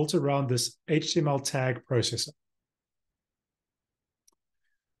API is built around this HTML tag processor.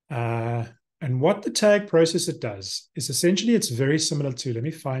 And what the tag processor does is essentially it's very similar to, let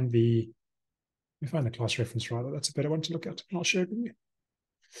me find the class reference rather. That's a better one to look at. I'll share it with you.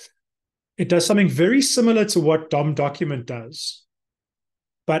 It does something very similar to what DOM document does,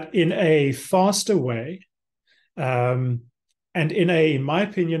 but in a faster way, and in my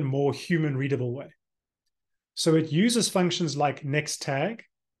opinion, more human readable way. So it uses functions like next tag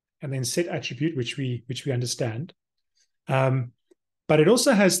and then set attribute, which we understand. But it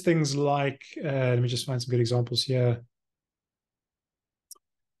also has things like, let me just find some good examples here.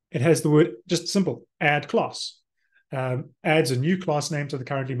 It has the word, just simple, add class. Adds a new class name to the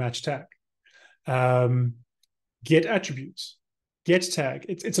currently matched tag. Get attributes, get tag.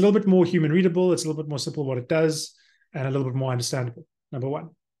 It's a little bit more human readable. It's a little bit more simple what it does and a little bit more understandable, number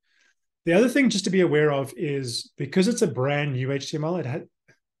one. The other thing just to be aware of is because it's a brand new HTML,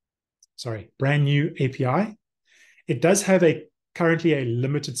 brand new API, it does have currently a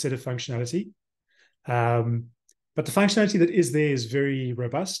limited set of functionality. But the functionality that is there is very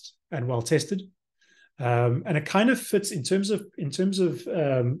robust and well tested. And it kind of fits in terms of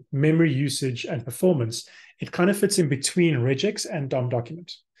memory usage and performance, it kind of fits in between regex and DOM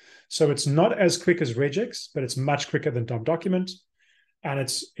document. So it's not as quick as regex, but it's much quicker than DOM document. And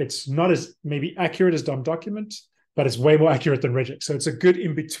it's not as maybe accurate as DOM document, but it's way more accurate than regex. So it's a good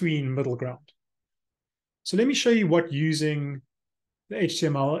in-between middle ground. So let me show you what using the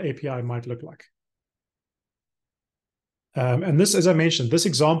HTML API might look like. And this, as I mentioned, this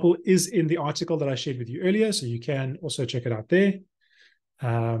example is in the article that I shared with you earlier, so you can also check it out there.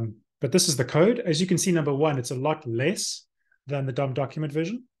 But this is the code. As you can see, number one, it's a lot less than the DOM document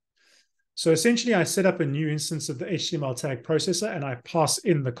version. So essentially, I set up a new instance of the HTML tag processor, and I pass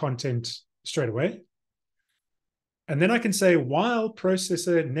in the content straight away. And then I can say, while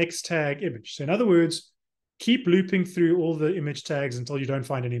processor next tag image. So in other words, keep looping through all the image tags until you don't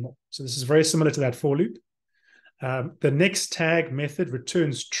find any more. So this is very similar to that for loop. The next tag method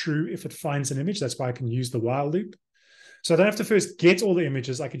returns true if it finds an image. That's why I can use the while loop. So I don't have to first get all the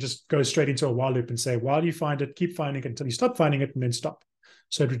images. I can just go straight into a while loop and say, while you find it, keep finding it until you stop finding it and then stop.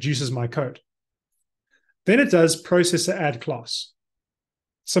 So it reduces my code. Then it does processor add class.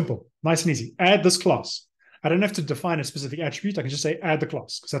 Simple, nice and easy. Add this class. I don't have to define a specific attribute. I can just say add the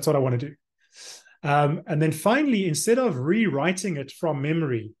class because that's what I want to do. And then finally, instead of rewriting it from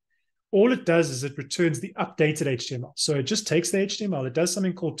memory, all it does is it returns the updated HTML. So it just takes the HTML, it does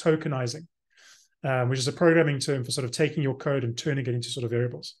something called tokenizing, which is a programming term for sort of taking your code and turning it into sort of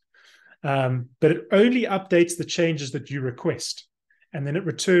variables. But it only updates the changes that you request. And then it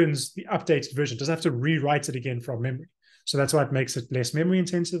returns the updated version. It doesn't have to rewrite it again from memory. So that's why it makes it less memory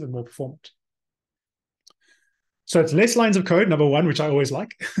intensive and more performant. So it's less lines of code, number one, which I always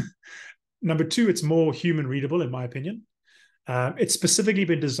like. Number two, it's more human readable, in my opinion. It's specifically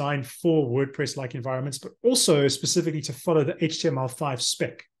been designed for WordPress-like environments, but also specifically to follow the HTML5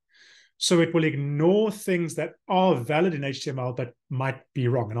 spec. So it will ignore things that are valid in HTML but might be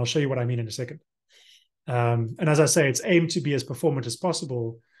wrong. And I'll show you what I mean in a second. And as I say, it's aimed to be as performant as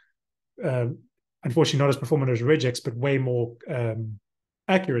possible. Unfortunately, not as performant as regex, but way more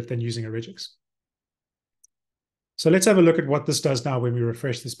accurate than using a regex. So let's have a look at what this does now when we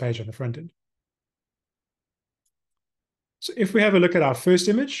refresh this page on the front end. So if we have a look at our first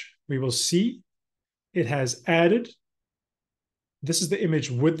image, we will see it has added. This is the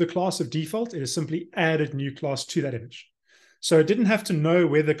image with the class of default. It has simply added new class to that image. So it didn't have to know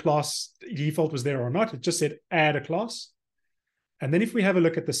whether class default was there or not. It just said add a class. And then if we have a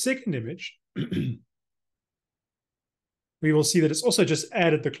look at the second image, we will see that it's also just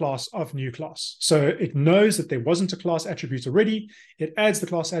added the class of new class. So it knows that there wasn't a class attribute already. It adds the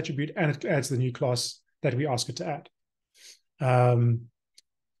class attribute and it adds the new class that we ask it to add.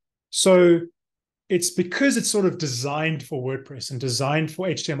 So it's because it's sort of designed for WordPress and designed for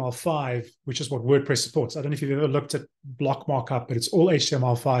HTML5, which is what WordPress supports. I don't know if you've ever looked at block markup, but it's all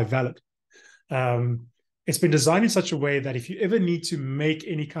HTML5 valid. It's been designed in such a way that if you ever need to make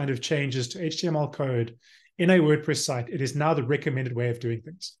any kind of changes to HTML code in a WordPress site, it is now the recommended way of doing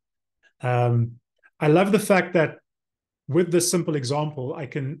things. I love the fact that with this simple example, I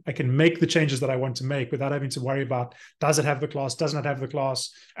can make the changes that I want to make without having to worry about, does it have the class, doesn't it have the class?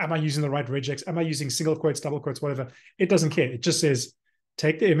 Am I using the right regex? Am I using single quotes, double quotes, whatever? It doesn't care. It just says,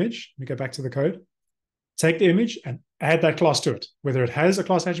 take the image, let me go back to the code, take the image and add that class to it, whether it has a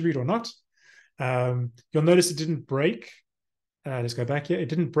class attribute or not. You'll notice it didn't break. Let's go back here. It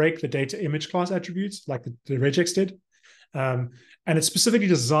didn't break the data image class attributes like the regex did. And it's specifically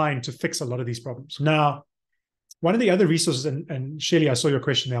designed to fix a lot of these problems. Now, one of the other resources, and Shelley, I saw your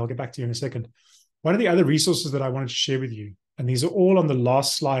question there. I'll get back to you in a second. One of the other resources that I wanted to share with you, and these are all on the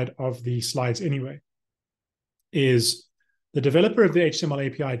last slide of the slides anyway, is the developer of the HTML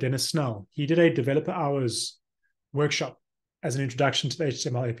API, Dennis Snell. He did a developer hours workshop as an introduction to the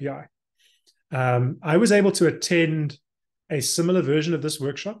HTML API. I was able to attend a similar version of this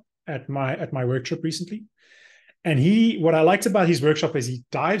workshop at my workshop recently. And what I liked about his workshop is he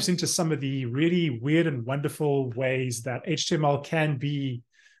dives into some of the really weird and wonderful ways that HTML can be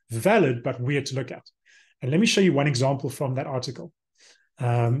valid, but weird to look at. And let me show you one example from that article.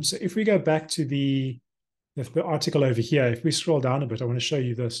 So if we go back to the article over here, if we scroll down a bit, I want to show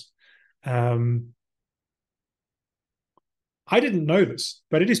you this. I didn't know this,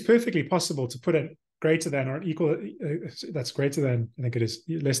 but it is perfectly possible to put a greater than or an equal, that's greater than, I think it is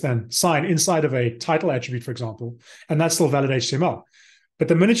less than sign inside of a title attribute, for example, and that's still valid HTML. But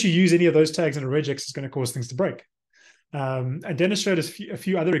the minute you use any of those tags in a regex, it's going to cause things to break. And Dennis showed us a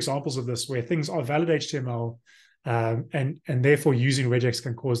few other examples of this where things are valid HTML, and therefore using regex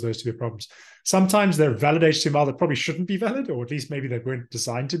can cause those to be problems. Sometimes they're valid HTML that probably shouldn't be valid, or at least maybe they weren't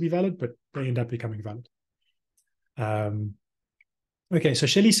designed to be valid, but they end up becoming valid. Okay, so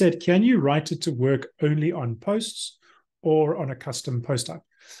Shelley said, can you write it to work only on posts or on a custom post type?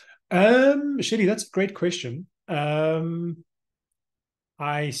 Shelley, that's a great question. I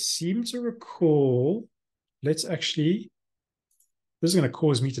seem to recall, this is going to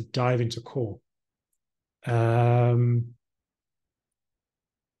cause me to dive into core. The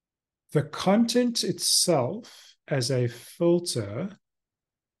content itself as a filter,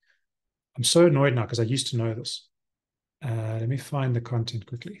 I'm so annoyed now because I used to know this. Let me find the content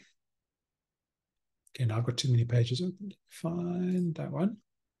quickly. Okay, now I've got too many pages open. Find that one.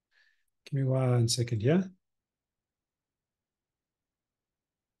 Give me 1 second here.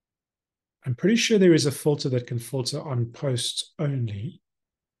 I'm pretty sure there is a filter that can filter on posts only.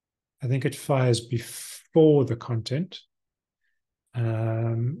 I think it fires before the content.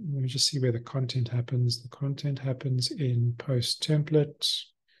 Let me just see where the content happens. The content happens in post template.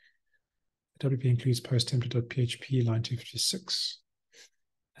 WP includes post template.php line 256.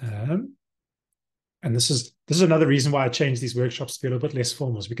 And this is another reason why I changed these workshops to be a little bit less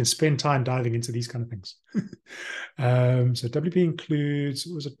formal, so we can spend time diving into these kind of things. So WP includes,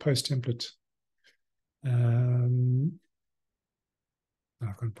 what was it, post template? I've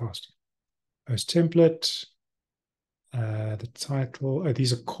gone past. Post template, the title. Oh,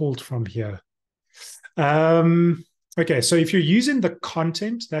 these are called from here. Okay, so if you're using the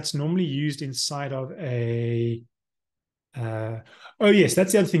content, that's normally used inside of a oh yes,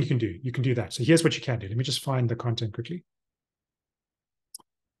 that's the other thing you can do. You can do that. So here's what you can do. Let me just find the content quickly.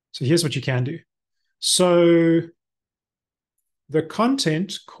 So here's what you can do. So the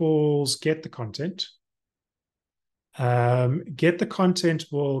content calls get the content. Get the content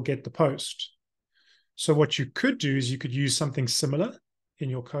will get the post. So what you could do is you could use something similar in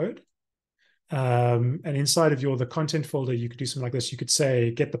your code. And inside of the content folder, you could do something like this. You could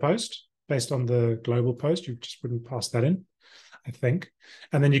say get the post based on the global post. You just wouldn't pass that in, I think.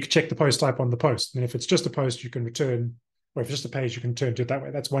 And then you could check the post type on the post. And if it's just a post, you can return, or if it's just a page, you can turn to it that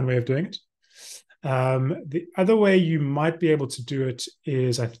way. That's one way of doing it. The other way you might be able to do it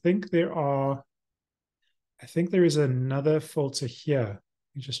is, I think there is another filter here.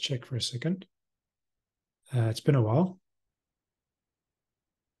 Let me just check for a second. It's been a while.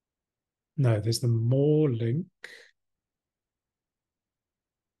 No, there's the more link.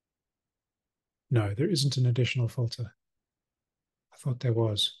 No, there isn't an additional filter. I thought there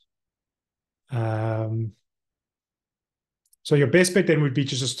was. So your best bet then would be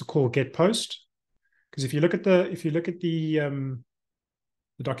just to call get post, because if you look at the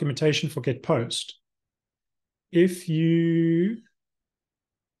documentation for get post, if you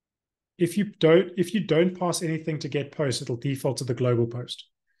don't pass anything to get post, it'll default to the global post.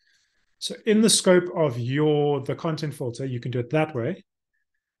 So in the scope of the content filter, you can do it that way,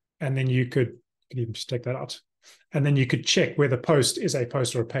 and then you could even just take that out, and then you could check whether post is a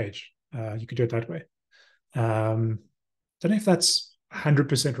post or a page. You could do it that way. Don't know if that's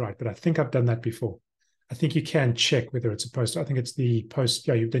 100% right, but I think I've done that before. I think you can check whether it's a post. I think it's the post.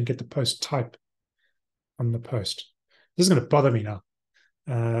 Yeah, you then get the post type on the post. This is going to bother me now.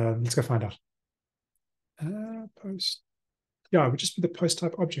 Let's go find out. Post. Yeah, it would just be the post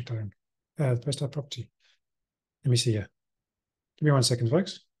type object item, the post type property. Let me see here. Give me 1 second,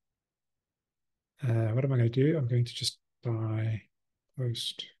 folks. What am I going to do? I'm going to just buy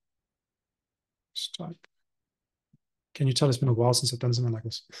post type. Can you tell it's been a while since I've done something like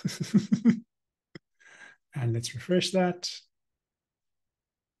this? And let's refresh that.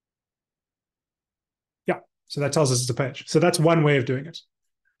 Yeah, so that tells us it's a page. So that's one way of doing it.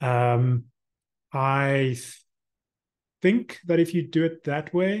 I think that if you do it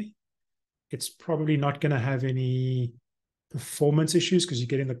that way, it's probably not going to have any performance issues because you're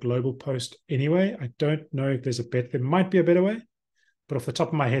getting the global post anyway. I don't know if there might be a better way, but off the top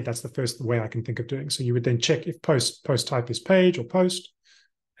of my head, that's the first way I can think of doing. So you would then check if post type is page or post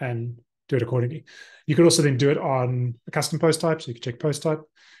and do it accordingly. You could also then do it on a custom post type. So you can check post type.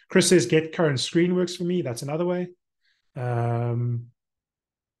 Chris says get current screen works for me. That's another way.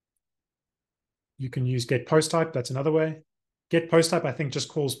 You can use get post type. That's another way. Get post type, I think, just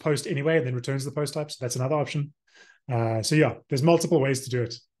calls post anyway and then returns the post type. So that's another option. So yeah, there's multiple ways to do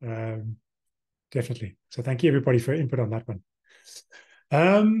it. Definitely. So thank you everybody for input on that one.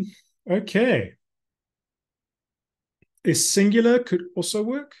 Okay. Is singular could also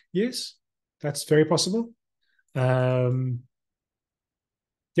work? Yes, that's very possible. Yeah,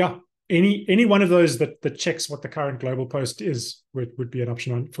 any one of those that checks what the current global post is would be an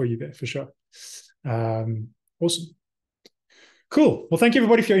option for you there for sure. Awesome. Cool. Well, thank you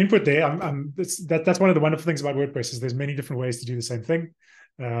everybody for your input there. That's one of the wonderful things about WordPress is there's many different ways to do the same thing.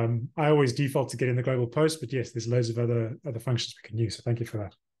 I always default to get in the global post, but yes, there's loads of other functions we can use. So thank you for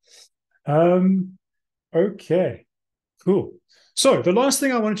that. Okay, cool. So the last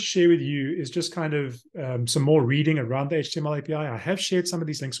thing I wanted to share with you is just kind of some more reading around the HTML API. I have shared some of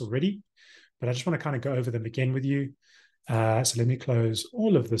these links already, but I just want to kind of go over them again with you. So let me close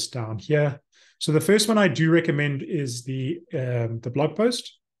all of this down here. So the first one I do recommend is the blog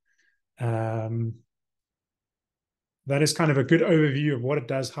post. That is kind of a good overview of what it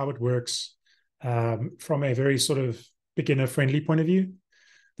does, how it works, from a very sort of beginner-friendly point of view.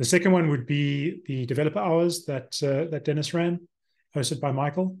 The second one would be the developer hours that Dennis ran, hosted by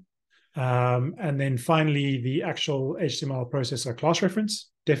Michael. And then finally, the actual HTML processor class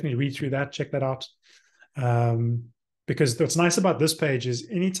reference. Definitely read through that, check that out. Because what's nice about this page is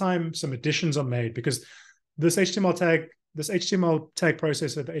anytime some additions are made, because this HTML tag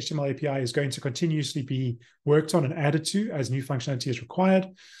processor, the HTML API, is going to continuously be worked on and added to as new functionality is required.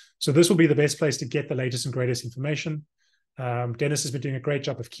 So this will be the best place to get the latest and greatest information. Dennis has been doing a great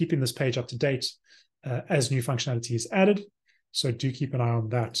job of keeping this page up to date as new functionality is added. So do keep an eye on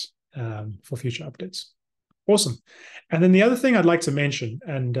that for future updates. Awesome. And then the other thing I'd like to mention,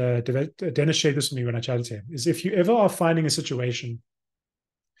 and Dennis shared this with me when I chatted to him, is if you ever are finding a situation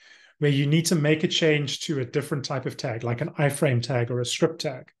where you need to make a change to a different type of tag, like an iframe tag or a script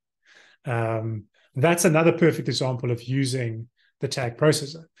tag. That's another perfect example of using the tag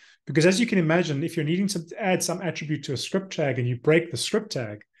processor. Because as you can imagine, if you're needing to add some attribute to a script tag and you break the script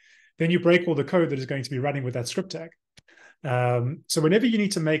tag, then you break all the code that is going to be running with that script tag. So whenever you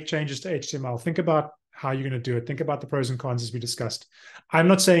need to make changes to HTML, think about how you're going to do it. Think about the pros and cons as we discussed. I'm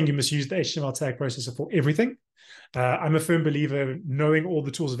not saying you must use the HTML tag processor for everything. I'm a firm believer knowing all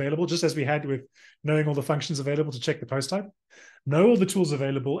the tools available, just as we had with knowing all the functions available to check the post type. Know all the tools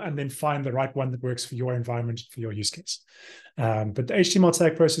available and then find the right one that works for your environment, for your use case. But the HTML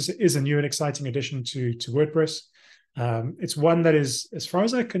tag processor is a new and exciting addition to WordPress. It's one that is, as far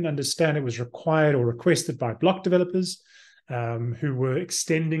as I can understand, it was required or requested by block developers who were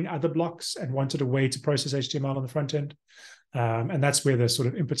extending other blocks and wanted a way to process HTML on the front end. And that's where the sort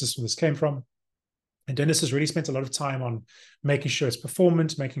of impetus for this came from. And Dennis has really spent a lot of time on making sure it's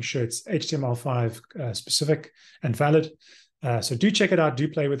performant, making sure it's HTML5 specific and valid. So do check it out, do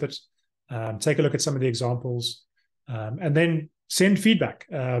play with it, take a look at some of the examples, and then send feedback.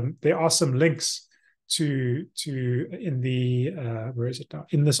 There are some links to in the where is it now?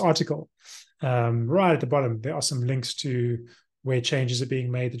 In this article, right at the bottom, there are some links to where changes are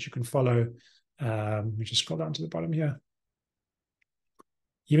being made that you can follow. Let me just scroll down to the bottom here.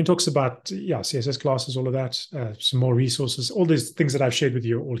 Even talks about CSS classes, all of that, some more resources, all these things that I've shared with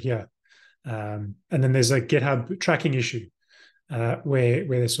you are all here. And then there's a GitHub tracking issue where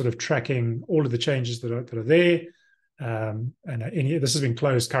they're sort of tracking all of the changes that are there. And this has been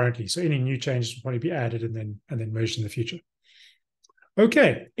closed currently, so any new changes will probably be added and then merged in the future.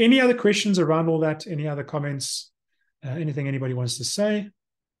 Okay, any other questions around all that? Any other comments? Anything anybody wants to say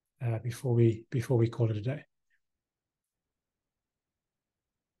before we call it a day?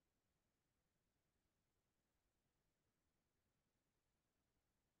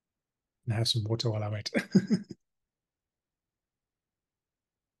 And have some water while I wait.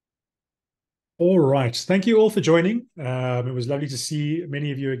 All right. Thank you all for joining. It was lovely to see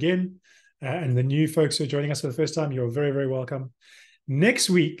many of you again. And the new folks who are joining us for the first time, you're very, very welcome. Next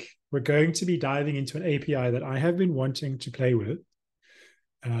week, we're going to be diving into an API that I have been wanting to play with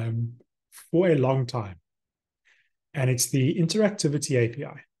for a long time. And it's the interactivity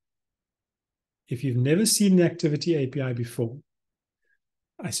API. If you've never seen the activity API before,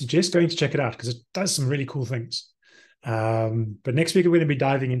 I suggest going to check it out because it does some really cool things. But next week we're going to be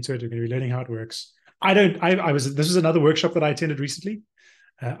diving into it. We're going to be learning how it works. This was another workshop that I attended recently.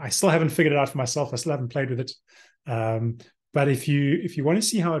 I still haven't figured it out for myself. I still haven't played with it. But if you want to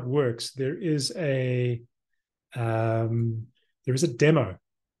see how it works, there is a demo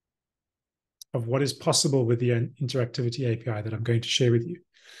of what is possible with the interactivity API that I'm going to share with you.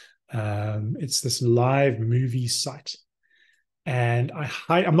 It's this live movie site. And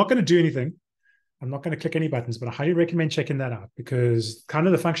I'm not going to do anything. I'm not going to click any buttons, but I highly recommend checking that out because kind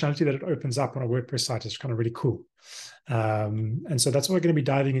of the functionality that it opens up on a WordPress site is kind of really cool. And so that's what we're going to be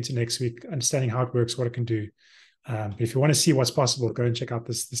diving into next week, understanding how it works, what it can do. If you want to see what's possible, go and check out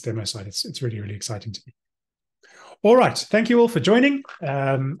this demo site. It's really, really exciting to me. All right. Thank you all for joining.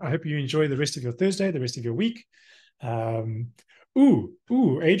 I hope you enjoy the rest of your Thursday, the rest of your week. Adrian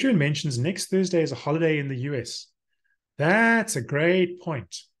mentions next Thursday is a holiday in the US. That's a great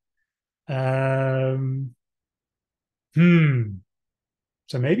point. So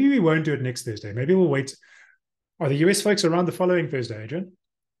maybe we won't do it next Thursday. Maybe we'll wait. Are the US folks around the following Thursday, Adrian?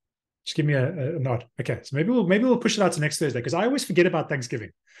 Just give me a nod. Okay, so maybe we'll push it out to next Thursday because I always forget about Thanksgiving.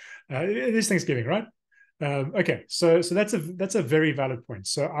 It is Thanksgiving, right? Okay, so that's a very valid point.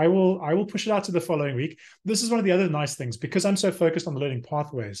 So I will push it out to the following week. This is one of the other nice things because I'm so focused on the learning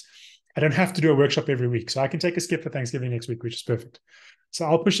pathways. I don't have to do a workshop every week, so I can take a skip for Thanksgiving next week, which is perfect. So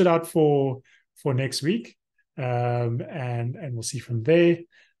I'll push it out for next week, and we'll see from there.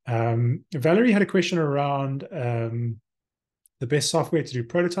 Valerie had a question around the best software to do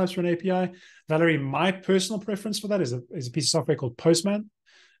prototypes for an API. Valerie, my personal preference for that is a piece of software called Postman.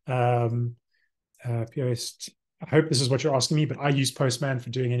 POS. I hope this is what you're asking me, but I use Postman for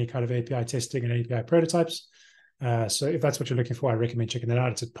doing any kind of API testing and API prototypes. So if that's what you're looking for, I recommend checking that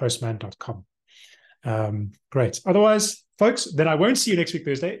out. It's at postman.com. Great. Otherwise, folks, then I won't see you next week,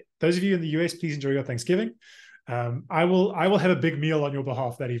 Thursday. Those of you in the US, please enjoy your Thanksgiving. I will have a big meal on your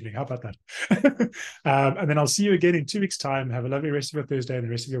behalf that evening. How about that? And then I'll see you again in 2 weeks' time. Have a lovely rest of your Thursday and the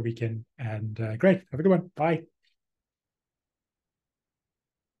rest of your weekend. And great. Have a good one. Bye.